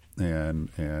rate.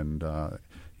 And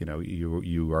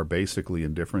you are basically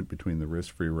indifferent between the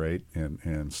risk-free rate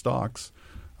and stocks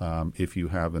if you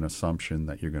have an assumption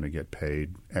that you're going to get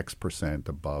paid X percent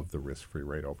above the risk-free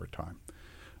rate over time.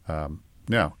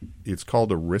 Now, it's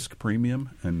called a risk premium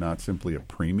and not simply a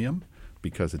premium,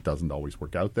 because it doesn't always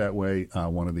work out that way.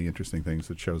 One of the interesting things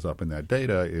that shows up in that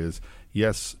data is,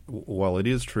 yes, while it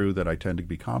is true that I tend to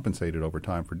be compensated over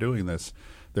time for doing this,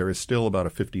 there is still about a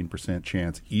 15%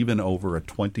 chance, even over a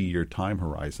 20-year time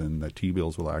horizon, that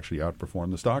T-bills will actually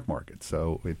outperform the stock market.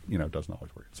 So it doesn't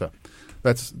always work. So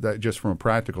that's that. Just from a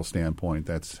practical standpoint,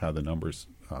 that's how the numbers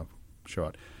show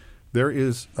it. There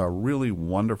is a really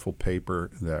wonderful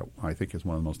paper that I think is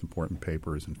one of the most important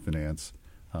papers in finance,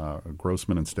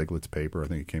 Grossman and Stiglitz paper. I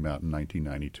think it came out in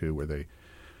 1992, where they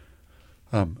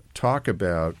talk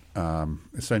about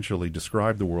essentially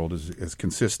describe the world as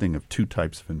consisting of two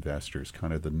types of investors,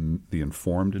 kind of the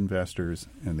informed investors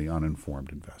and the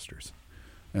uninformed investors.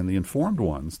 And the informed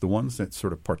ones, the ones that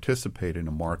sort of participate in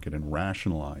a market and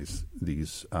rationalize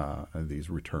these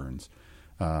returns,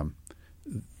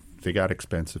 they got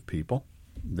expensive people.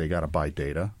 They got to buy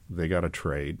data. They got to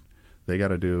trade. They got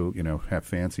to do, have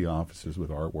fancy offices with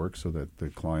artwork so that the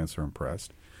clients are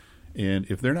impressed. And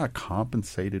if they're not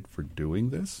compensated for doing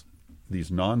this, these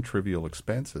non-trivial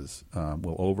expenses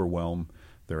will overwhelm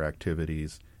their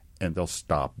activities, and they'll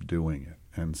stop doing it.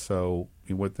 And so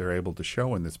what they're able to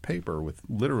show in this paper with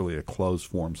literally a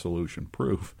closed-form solution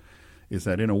proof is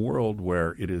that in a world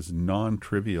where it is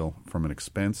non-trivial from an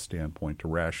expense standpoint to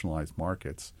rationalize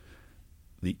markets,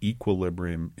 the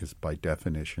equilibrium is by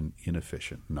definition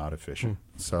inefficient, not efficient.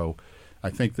 So I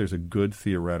think there's a good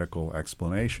theoretical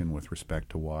explanation with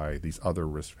respect to why these other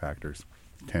risk factors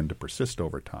tend to persist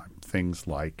over time. Things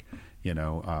like,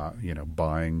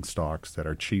 buying stocks that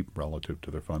are cheap relative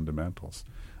to their fundamentals,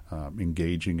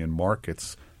 engaging in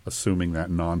markets, assuming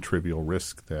that non-trivial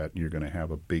risk that you're going to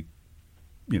have a big,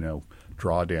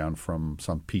 drawdown from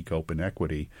some peak open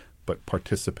equity, but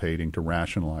participating to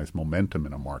rationalize momentum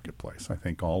in a marketplace. I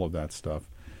think all of that stuff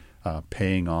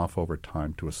paying off over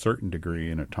time to a certain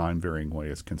degree in a time-varying way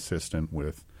is consistent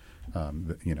with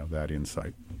that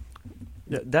insight.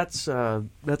 Yeah, that's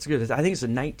good. I think it's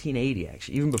in 1980,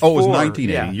 actually, even before. Oh, it was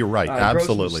 1980. Yeah. You're right.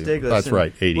 Absolutely. That's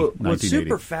right, 1980. What's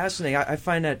super fascinating, I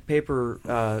find that paper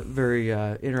very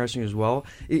interesting as well,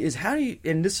 is how do you,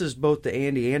 and this is both to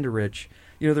Andy and to Rich,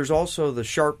 there's also the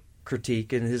sharp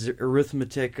critique and his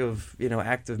arithmetic of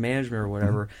active management or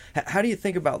whatever. How do you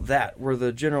think about that, where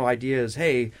the general idea is,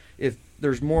 hey, if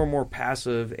there's more and more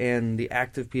passive, and the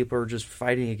active people are just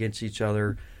fighting against each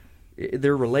other.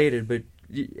 They're related, but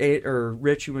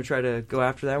Rich, you want to try to go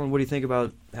after that one? What do you think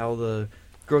about how the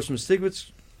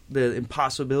Grossman-Stiglitz, the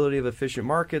impossibility of efficient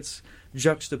markets,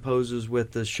 juxtaposes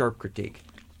with the sharp critique?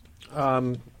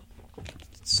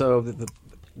 So,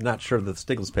 not sure the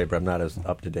Stiglitz paper. I'm not as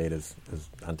up to date as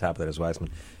on top of that as Weisman.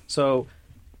 So,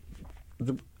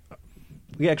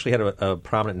 we actually had a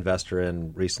prominent investor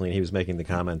in recently, and he was making the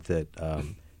comment that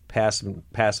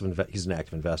he's an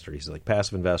active investor. He's like,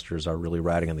 passive investors are really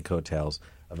riding on the coattails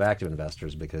of active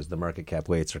investors because the market cap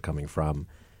weights are coming from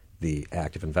the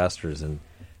active investors. And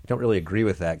I don't really agree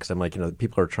with that because I'm like,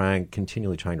 people are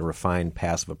continually trying to refine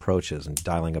passive approaches and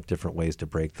dialing up different ways to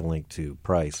break the link to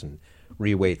price and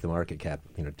reweight the market cap.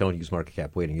 Don't use market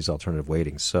cap weighting, use alternative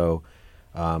weighting. So,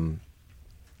 I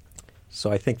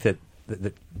think that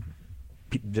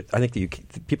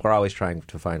people are always trying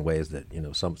to find ways that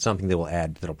something they will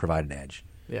add that'll provide an edge.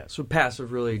 Yeah. So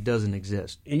passive really doesn't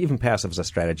exist. Even passive is a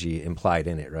strategy implied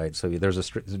in it, right? So there's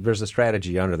a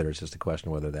strategy under there. It's just a question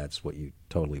of whether that's what you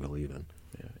totally believe in.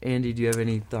 Yeah. Andy, do you have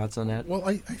any thoughts on that? Well,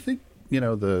 I think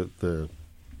the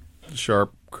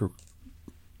sharp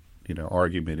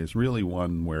argument is really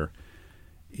one where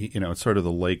it's sort of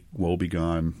the lake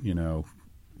woebegone.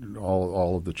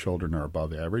 All of the children are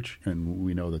above average, and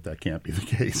we know that can't be the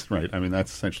case, right? I mean,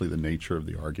 that's essentially the nature of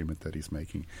the argument that he's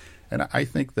making. And I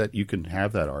think that you can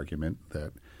have that argument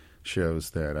that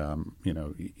shows that,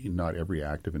 not every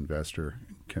active investor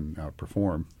can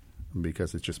outperform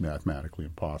because it's just mathematically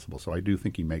impossible. So I do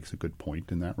think he makes a good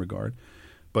point in that regard.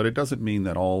 But it doesn't mean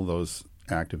that all those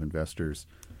active investors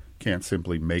can't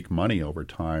simply make money over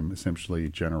time, essentially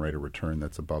generate a return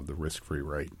that's above the risk-free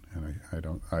rate. And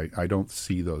I don't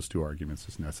see those two arguments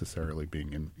as necessarily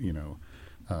being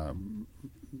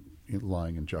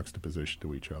lying in juxtaposition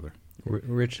to each other.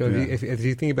 Rich, so if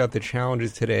you think about the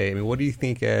challenges today, I mean, what do you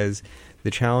think as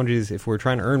the challenges if we're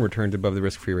trying to earn returns above the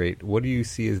risk-free rate? What do you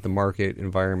see as the market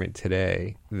environment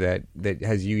today that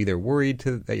has you either worried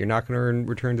that you're not going to earn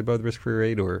returns above the risk-free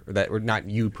rate, or not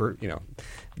you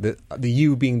the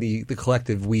you being the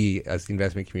collective we as the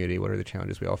investment community? What are the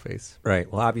challenges we all face?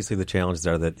 Right. Well, obviously the challenges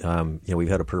are that we've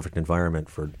had a perfect environment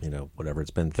for whatever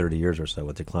it's been 30 years or so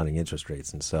with declining interest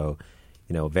rates, and so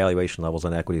valuation levels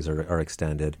on equities are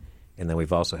extended. And then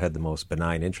we've also had the most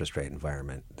benign interest rate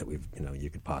environment that you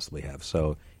could possibly have.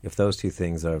 So if those two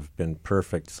things have been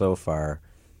perfect so far,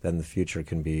 then the future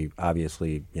can be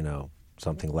obviously,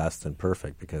 something less than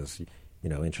perfect because,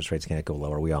 interest rates can't go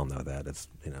lower. We all know that. It's,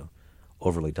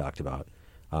 overly talked about.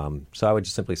 So I would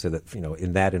just simply say that,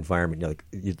 in that environment,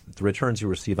 the returns you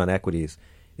receive on equities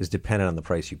is dependent on the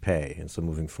price you pay. And so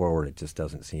moving forward, it just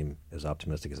doesn't seem as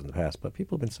optimistic as in the past. But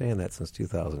people have been saying that since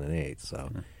 2008.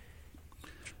 So.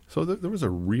 So there was a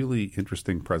really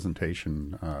interesting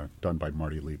presentation done by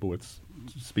Marty Leibowitz,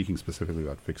 speaking specifically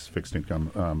about fixed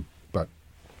income, about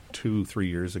 2-3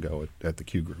 years ago at the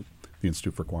Q Group, the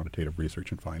Institute for Quantitative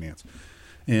Research and Finance.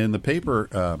 And the paper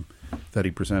that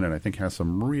he presented, I think, has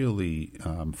some really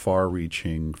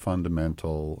far-reaching,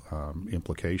 fundamental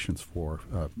implications for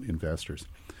investors.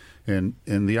 And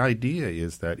the idea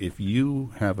is that if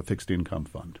you have a fixed income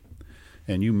fund,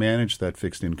 and you manage that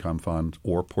fixed income fund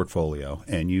or portfolio,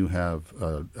 and you have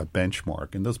a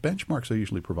benchmark, and those benchmarks are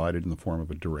usually provided in the form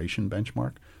of a duration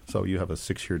benchmark. So you have a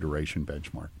 6-year duration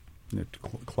benchmark,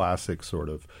 classic sort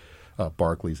of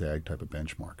Barclays Ag type of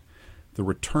benchmark. The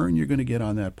return you're going to get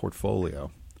on that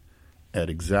portfolio at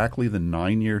exactly the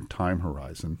 9-year time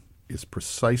horizon is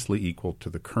precisely equal to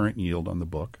the current yield on the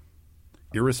book,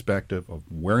 irrespective of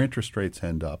where interest rates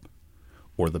end up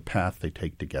or the path they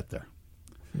take to get there.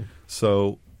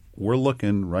 So we're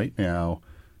looking right now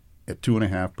at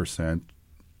 2.5%.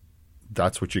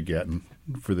 That's what you're getting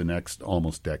for the next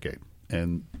almost decade.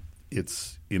 And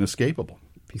it's inescapable.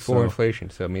 Before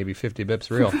inflation, so maybe 50 bips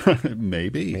real.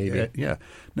 Maybe. Yeah.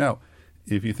 Now,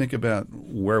 if you think about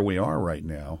where we are right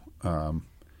now,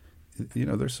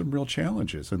 there's some real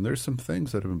challenges. And there's some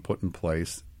things that have been put in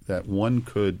place that one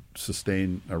could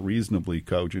sustain a reasonably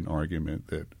cogent argument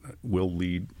that will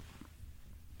lead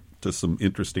to some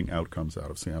interesting outcomes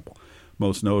out of sample.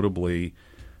 Most notably,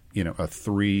 a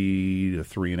 $3 to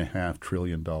 $3.5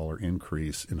 trillion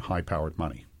increase in high-powered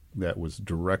money. That was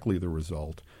directly the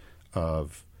result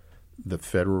of the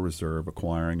Federal Reserve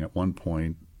acquiring at one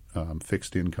point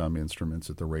fixed income instruments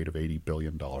at the rate of $80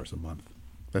 billion a month.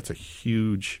 That's a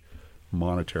huge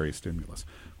monetary stimulus.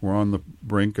 We're on the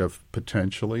brink of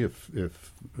potentially, if the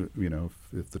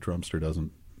Trumpster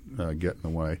doesn't get in the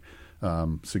way,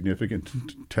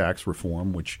 significant tax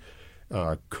reform, which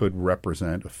could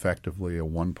represent effectively a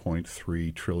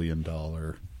 $1.3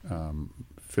 trillion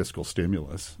fiscal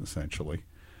stimulus, essentially.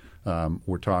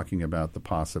 We're talking about the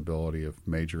possibility of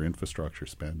major infrastructure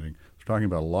spending. We're talking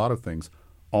about a lot of things,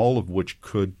 all of which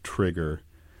could trigger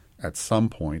at some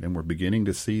point, and we're beginning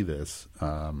to see this,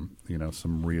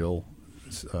 some real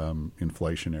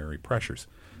inflationary pressures.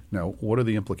 Now, what are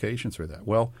the implications for that?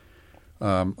 Well,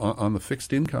 on the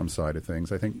fixed income side of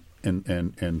things, I think,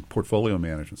 and portfolio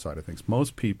management side of things,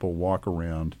 most people walk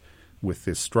around with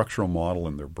this structural model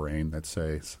in their brain that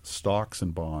says stocks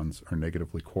and bonds are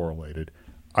negatively correlated.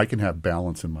 I can have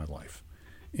balance in my life.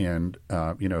 And,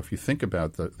 if you think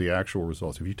about the actual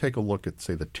results, if you take a look at,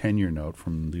 say, the 10-year note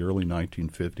from the early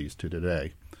 1950s to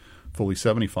today, fully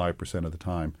 75% of the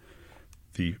time,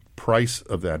 the price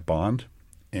of that bond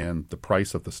and the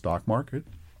price of the stock market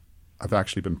have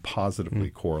actually been positively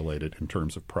correlated in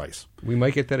terms of price. We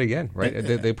might get that again, right?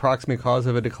 The approximate cause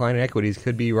of a decline in equities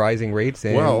could be rising rates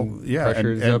and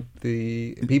pressures up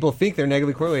the... People think they're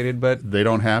negatively correlated, but... They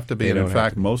don't have to be. And in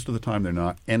fact, most of the time they're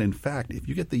not. And in fact, if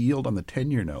you get the yield on the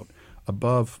 10-year note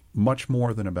above much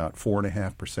more than about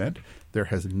 4.5%, there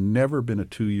has never been a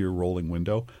 2-year rolling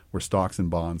window where stocks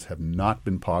and bonds have not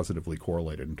been positively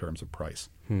correlated in terms of price.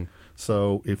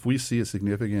 So if we see a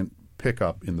significant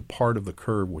pickup in the part of the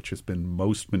curve which has been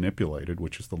most manipulated,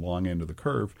 which is the long end of the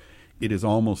curve, it is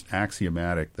almost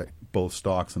axiomatic that both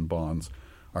stocks and bonds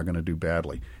are going to do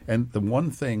badly. And the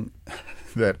one thing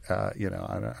that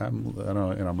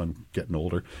I'm getting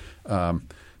older,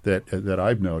 that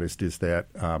I've noticed is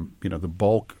that the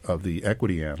bulk of the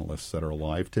equity analysts that are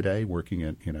alive today, working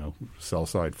at sell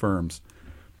side firms,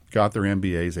 got their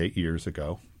MBAs 8 years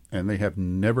ago, and they have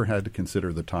never had to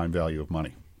consider the time value of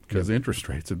money. Because interest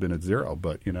rates have been at zero,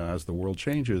 but as the world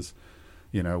changes,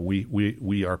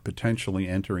 we are potentially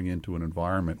entering into an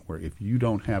environment where if you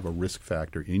don't have a risk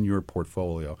factor in your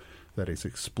portfolio that is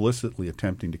explicitly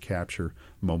attempting to capture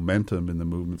momentum in the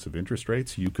movements of interest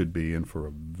rates, you could be in for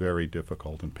a very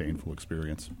difficult and painful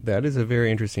experience. That is a very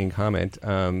interesting comment.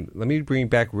 Let me bring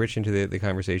back Rich into the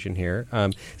conversation here.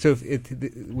 So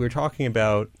we're talking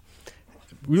about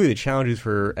really the challenges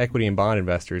for equity and bond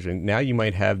investors, and now you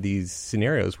might have these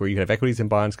scenarios where you have equities and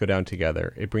bonds go down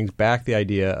together. It brings back the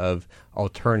idea of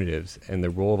alternatives and the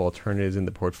role of alternatives in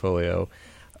the portfolio.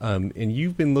 And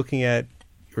you've been looking at,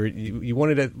 or you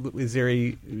wanted to,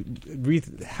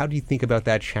 how do you think about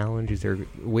that challenge? Is there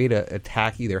a way to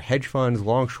attack either hedge funds,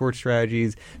 long short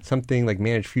strategies, something like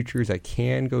managed futures that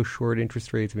can go short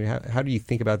interest rates? I mean, how do you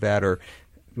think about that, or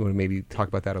you want to maybe talk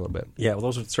about that a little bit? Yeah, well,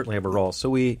 those would certainly have a role. So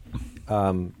we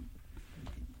obviously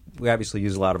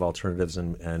use a lot of alternatives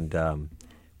and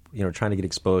trying to get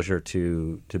exposure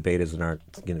to betas that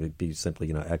aren't going to be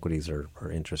simply equities or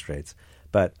interest rates.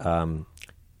 But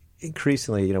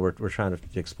increasingly, we're trying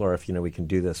to explore if we can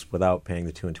do this without paying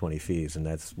the 2 and 20 fees, and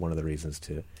that's one of the reasons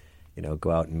to go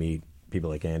out and meet people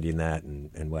like Andy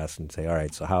and Wes and say, all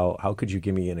right, so how could you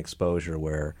give me an exposure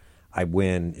where I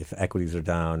win if equities are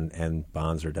down and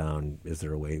bonds are down? Is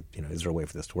there a way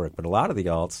for this to work? But a lot of the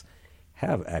alts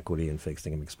have equity and fixed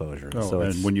income exposure.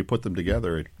 And when you put them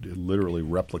together, it literally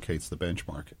replicates the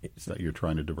benchmark that you're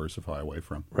trying to diversify away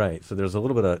from. Right. So there's a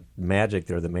little bit of magic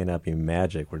there that may not be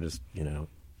magic. We're just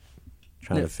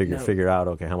trying to figure out,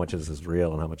 okay, how much of this is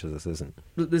real and how much of this isn't.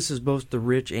 This is both to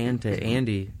Rich and to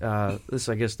Andy. This is,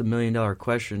 I guess, the $1 million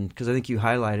question, because I think you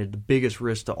highlighted the biggest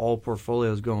risk to all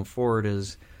portfolios going forward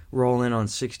is roll in on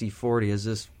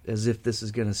 60-40 as if this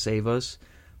is going to save us,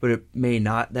 but it may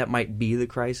not. That might be the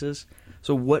crisis.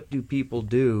 So what do people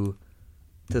do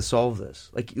to solve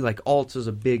this? Like alts is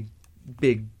a big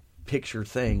picture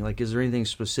thing. Like, is there anything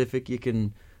specific you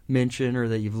can mention or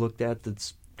that you've looked at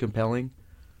that's compelling?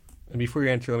 And before you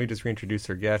answer, let me just reintroduce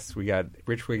our guests. We got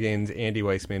Rich Wiggins, Andy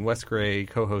Weisman, Wes Gray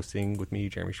co-hosting with me,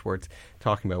 Jeremy Schwartz,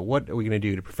 talking about what are we going to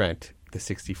do to prevent the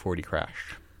 60-40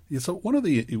 crash. Yeah, so one of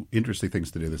the interesting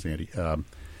things to do this, Andy,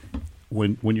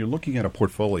 when you're looking at a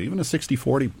portfolio, even a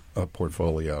 60-40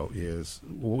 portfolio, is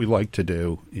what we like to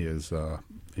do is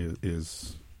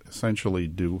essentially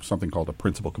do something called a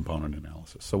principal component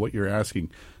analysis. So what you're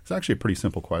asking is actually a pretty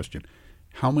simple question.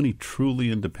 How many truly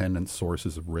independent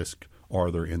sources of risk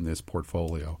are there in this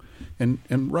portfolio? And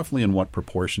roughly in what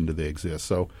proportion do they exist?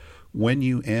 So when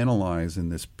you analyze in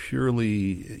this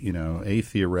purely,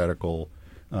 atheoretical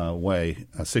way,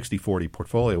 a 60-40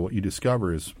 portfolio, what you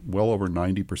discover is well over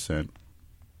 90%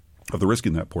 of the risk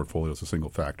in that portfolio is a single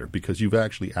factor, because you've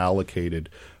actually allocated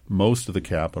most of the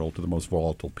capital to the most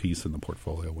volatile piece in the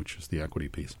portfolio, which is the equity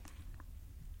piece.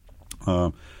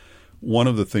 one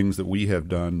of the things that we have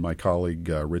done, my colleague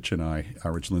Rich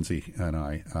Lindsay and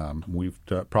I, we've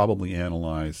probably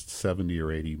analyzed 70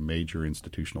 or 80 major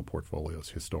institutional portfolios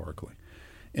historically.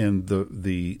 And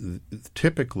the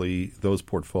typically those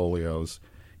portfolios,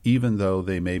 even though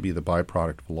they may be the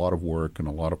byproduct of a lot of work and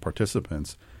a lot of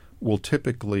participants, will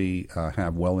typically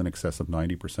have well in excess of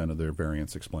 90% of their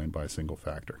variance explained by a single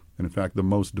factor. And in fact, the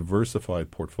most diversified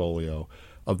portfolio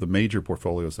of the major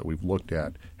portfolios that we've looked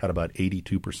at had about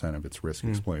 82% of its risk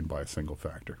explained by a single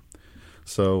factor.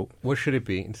 So, what should it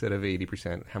be instead of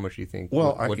 80%? How much do you think?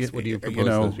 Well, what do you propose to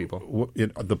those people?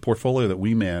 The portfolio that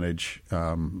we manage,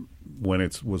 when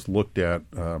it was looked at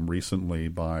recently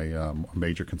by a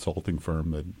major consulting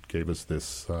firm that gave us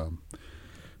this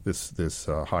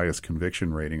highest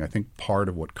conviction rating, I think part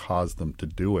of what caused them to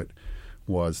do it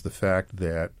was the fact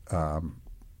that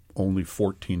only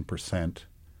 14%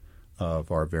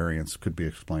 of our variance could be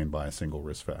explained by a single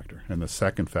risk factor. And the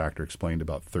second factor explained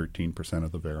about 13%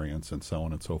 of the variance, and so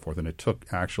on and so forth. And it took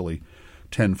actually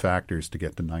 10 factors to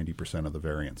get to 90% of the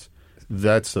variance.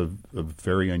 That's a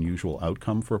very unusual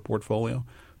outcome for a portfolio.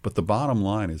 But the bottom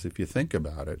line is, if you think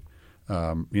about it,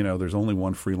 there's only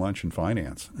one free lunch in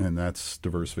finance, and that's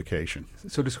diversification.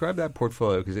 So describe that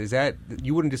portfolio, because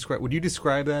would you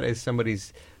describe that as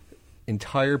somebody's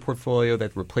entire portfolio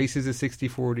that replaces a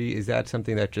 60-40? Is that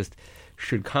something that just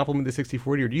should complement the 60-40,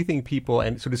 or do you think people,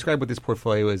 and so describe what this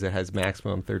portfolio is that has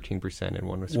maximum 13% in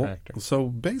one risk factor? So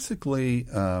basically,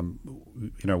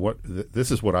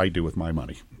 this is what I do with my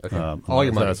money. Okay. All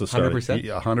your money,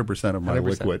 100%? 100% of my 100%.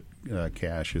 Liquid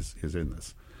cash is in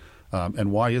this.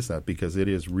 And why is that? Because it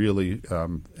is really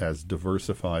as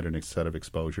diversified a set of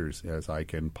exposures as I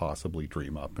can possibly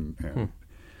dream up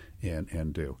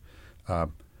and do.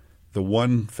 The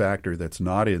one factor that's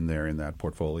not in there in that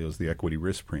portfolio is the equity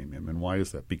risk premium. And why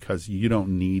is that? Because you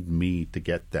don't need me to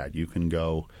get that. You can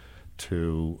go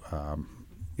to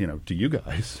to you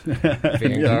guys,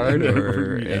 Vanguard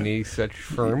or any such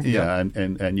firm. Yeah,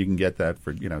 and you can get that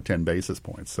for 10 basis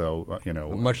points. So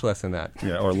much less than that.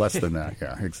 Yeah, or less than that.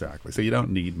 Yeah, exactly. So you don't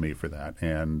need me for that.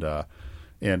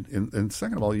 And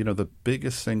second of all, the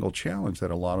biggest single challenge that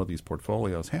a lot of these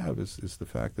portfolios have is the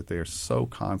fact that they are so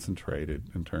concentrated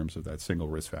in terms of that single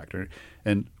risk factor.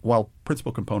 And while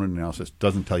principal component analysis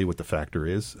doesn't tell you what the factor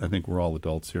is, I think we're all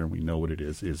adults here and we know what it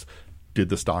is did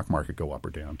the stock market go up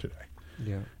or down today?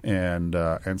 Yeah.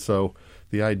 And so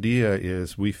the idea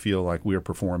is we feel like we are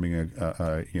performing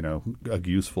a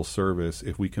useful service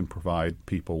if we can provide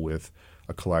people with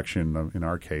a collection of, in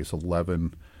our case,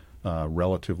 11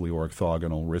 relatively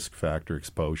orthogonal risk factor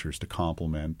exposures to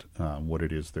complement what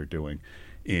it is they're doing,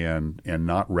 and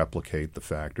not replicate the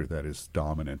factor that is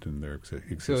dominant in their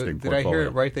existing portfolio. So did I hear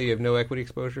it right that you have no equity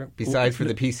exposure besides for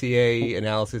the PCA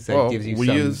analysis that gives you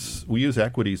some? We use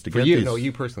equities to for get you. these. No,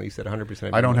 you personally, you said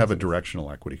 100%. I don't have a directional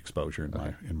equity exposure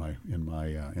in my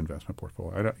investment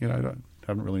portfolio. I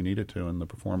haven't really needed to, and the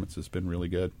performance has been really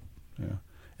good. Yeah,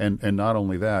 and not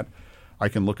only that, I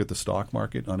can look at the stock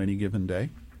market on any given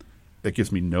day. That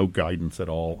gives me no guidance at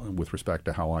all with respect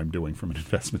to how I'm doing from an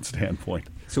investment standpoint.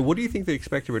 So what do you think the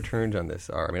expected returns on this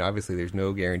are? I mean, obviously there's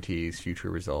no guarantees,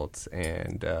 future results,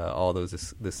 and all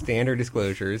those the standard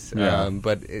disclosures. Yeah.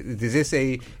 But does this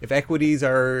say if equities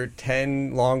are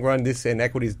 10 long run, this and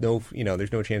equities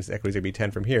there's no chance equities will be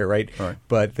 10 from here, right? Right.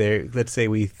 But let's say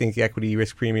we think the equity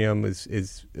risk premium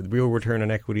is the real return on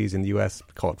equities in the U.S.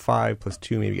 call it 5 plus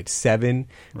 2, maybe get 7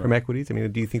 from equities. I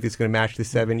mean, do you think it's going to match the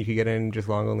 7 you could get in just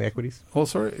long only equities? Well,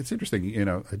 so it's interesting,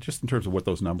 just in terms of what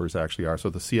those numbers actually are. So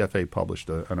the CFA published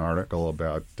an article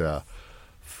about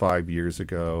 5 years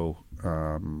ago.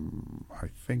 I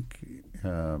think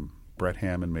Brett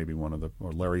Hammond, maybe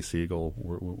or Larry Siegel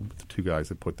were the two guys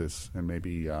that put this, and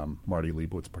maybe Marty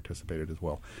Leibowitz participated as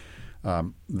well.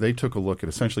 They took a look at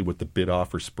essentially what the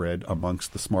bid-offer spread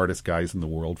amongst the smartest guys in the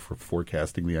world for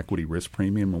forecasting the equity risk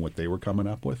premium and what they were coming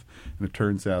up with. And it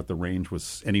turns out the range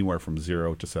was anywhere from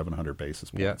 0 to 700 basis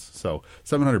points. Yeah. So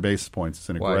 700 basis points is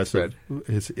an aggressive.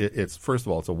 Widespread. It's first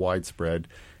of all, it's a wide spread,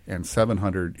 and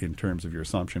 700 in terms of your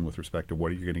assumption with respect to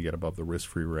what you're going to get above the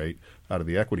risk-free rate out of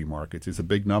the equity markets is a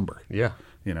big number. Yeah.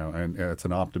 And it's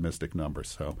an optimistic number.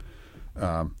 So.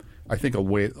 I think a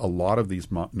lot of these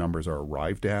numbers are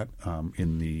arrived at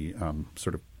in the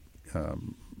sort of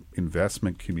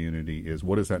investment community is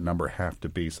what does that number have to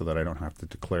be so that I don't have to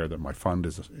declare that my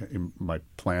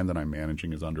plan that I'm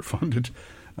managing is underfunded.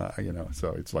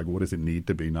 So it's like what does it need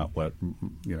to be, not what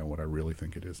I really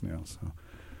think it is now. So.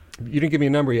 You didn't give me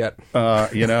a number yet. I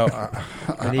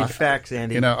need facts,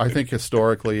 Andy. I think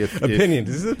historically, opinions.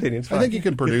 This is opinions. I think you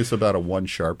can produce about a 1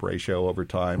 Sharp ratio over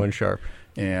time. 1 Sharp.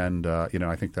 And,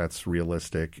 I think that's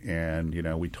realistic. And,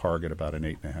 we target about an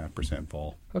 8.5%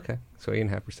 vol. Okay. So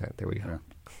 8.5%. There we go.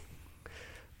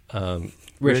 Yeah.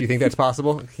 Rich, you think that's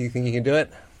possible? You think you can do it?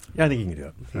 Yeah, I think you can do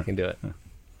it. You can do it.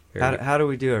 How do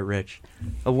we do it, Rich?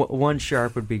 1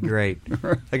 Sharp would be great.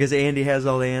 I guess Andy has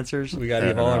all the answers. We got to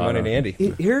evolve on running Andy.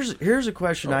 Here's a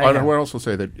question I would have. also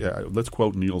say that let's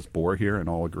quote Niels Bohr here and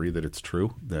all agree that it's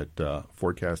true that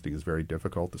forecasting is very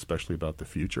difficult, especially about the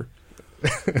future.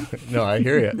 No, I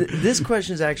hear you. This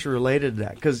question is actually related to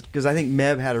that because I think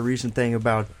Meb had a recent thing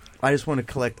about I just want to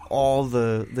collect all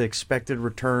the expected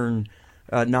return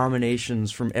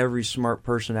nominations from every smart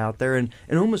person out there, and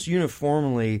almost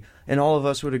uniformly, and all of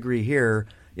us would agree here,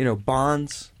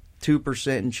 bonds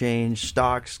 2% and change,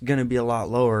 stocks going to be a lot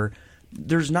lower.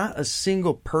 There's not a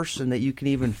single person that you can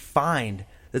even find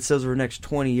that says over the next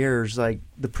 20 years like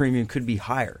the premium could be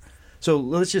higher. So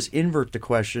let's just invert the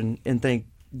question and think,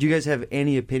 do you guys have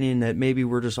any opinion that maybe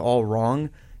we're just all wrong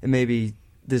and maybe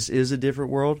this is a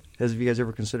different world? Have you guys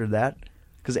ever considered that?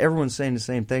 Because everyone's saying the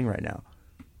same thing right now.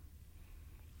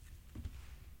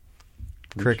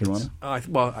 Crickets.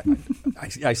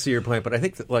 I see your point, but I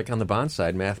think that, like on the bond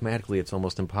side, mathematically, it's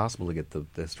almost impossible to get the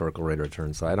historical rate of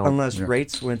return. So I don't unless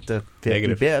rates went to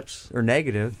 50 bips or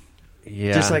negative.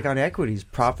 Yeah, just like on equities,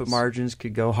 profit margins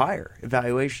could go higher,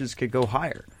 evaluations could go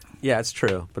higher. Yeah, it's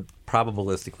true, but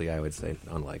probabilistically, I would say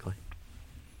unlikely.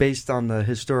 Based on the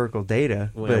historical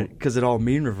data, but because it all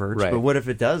mean reverts. Right. But what if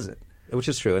it doesn't? Which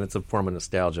is true, and it's a form of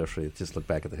nostalgia if you just look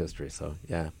back at the history. So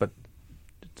yeah, but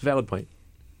it's a valid point.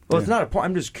 Well, it's not a point.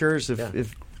 I'm just curious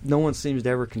if no one seems to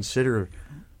ever consider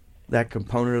that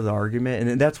component of the argument.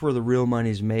 And that's where the real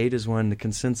money's made, is when the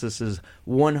consensus is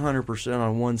 100%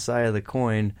 on one side of the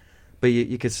coin, but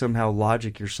you could somehow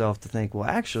logic yourself to think, well,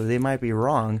 actually, they might be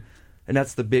wrong. And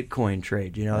that's the Bitcoin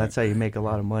trade. That's how you make a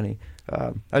lot of money.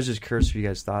 I was just curious if you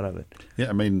guys thought of it. Yeah,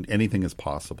 I mean, anything is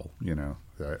possible. I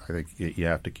think you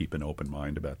have to keep an open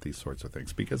mind about these sorts of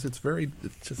things because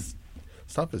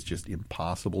stuff is just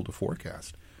impossible to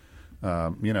forecast. I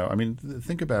mean,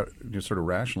 think about it sort of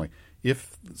rationally.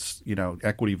 If,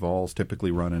 equity vols typically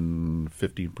run in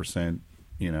 15%,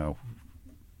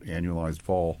 annualized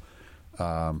vol,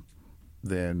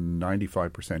 then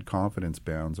 95% confidence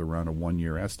bounds around a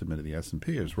 1-year estimate of the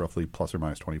S&P is roughly plus or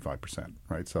minus 25%,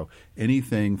 right? So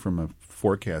anything from a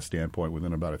forecast standpoint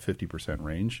within about a 50%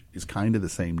 range is kind of the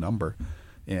same number.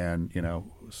 And,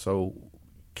 so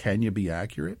can you be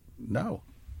accurate? No.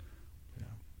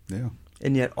 Yeah.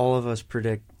 And yet all of us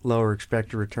predict lower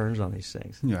expected returns on these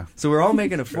things. Yeah. So we're all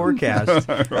making a forecast.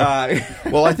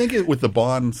 Well, I think with the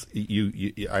bonds,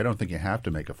 I don't think you have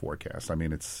to make a forecast. I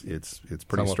mean, it's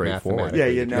pretty straightforward.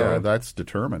 Yeah, that's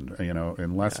determined.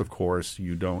 Unless of course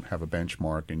you don't have a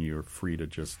benchmark and you're free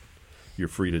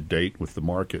to date with the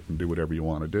market and do whatever you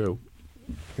want to do.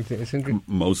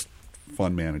 Most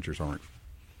fund managers aren't.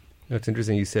 It's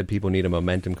interesting you said people need a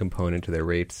momentum component to their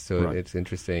rates, so It's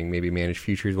interesting. Maybe managed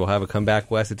futures will have a comeback.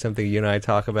 Wes, it's something you and I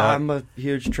talk about. I'm a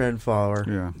huge trend follower.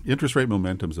 Yeah, interest rate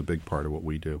momentum is a big part of what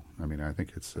we do. I mean, I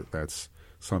think that's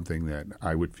something that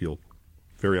I would feel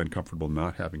very uncomfortable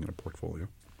not having in a portfolio.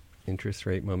 Interest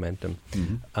rate momentum.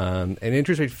 Mm-hmm. And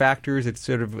interest rate factors, it's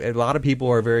sort of, a lot of people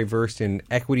are very versed in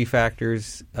equity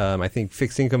factors. I think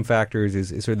fixed income factors is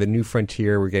sort of the new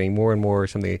frontier. We're getting more and more,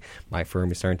 something my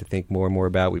firm is starting to think more and more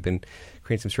about. We've been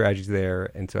creating some strategies there.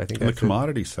 And so I think the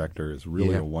commodity sector is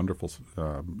really a wonderful,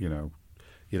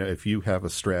 if you have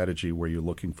a strategy where you're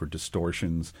looking for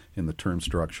distortions in the term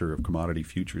structure of commodity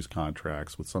futures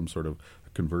contracts with some sort of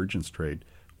convergence trade,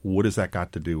 what has that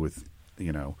got to do with,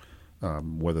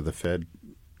 whether the Fed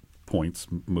points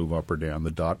move up or down, the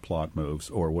dot plot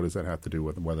moves, or what does that have to do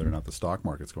with whether or not the stock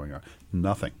market's going up?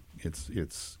 Nothing. It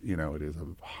is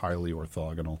a highly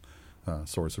orthogonal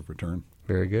source of return.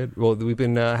 Very good. Well, we've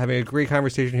been having a great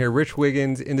conversation here. Rich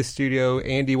Wiggins in the studio,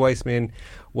 Andy Weisman,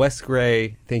 Wes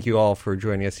Gray. Thank you all for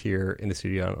joining us here in the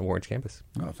studio on Warren's campus.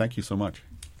 Thank you so much.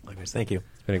 Likewise, thank you.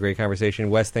 It's been a great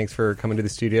conversation. Wes, thanks for coming to the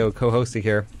studio, co-hosting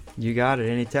here. You got it.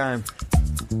 Anytime.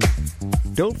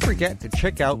 Don't forget to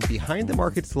check out Behind the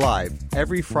Markets Live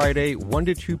every Friday, 1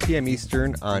 to 2 p.m.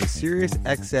 Eastern on Sirius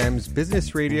XM's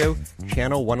Business Radio,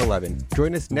 Channel 111.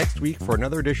 Join us next week for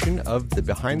another edition of the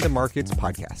Behind the Markets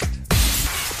podcast.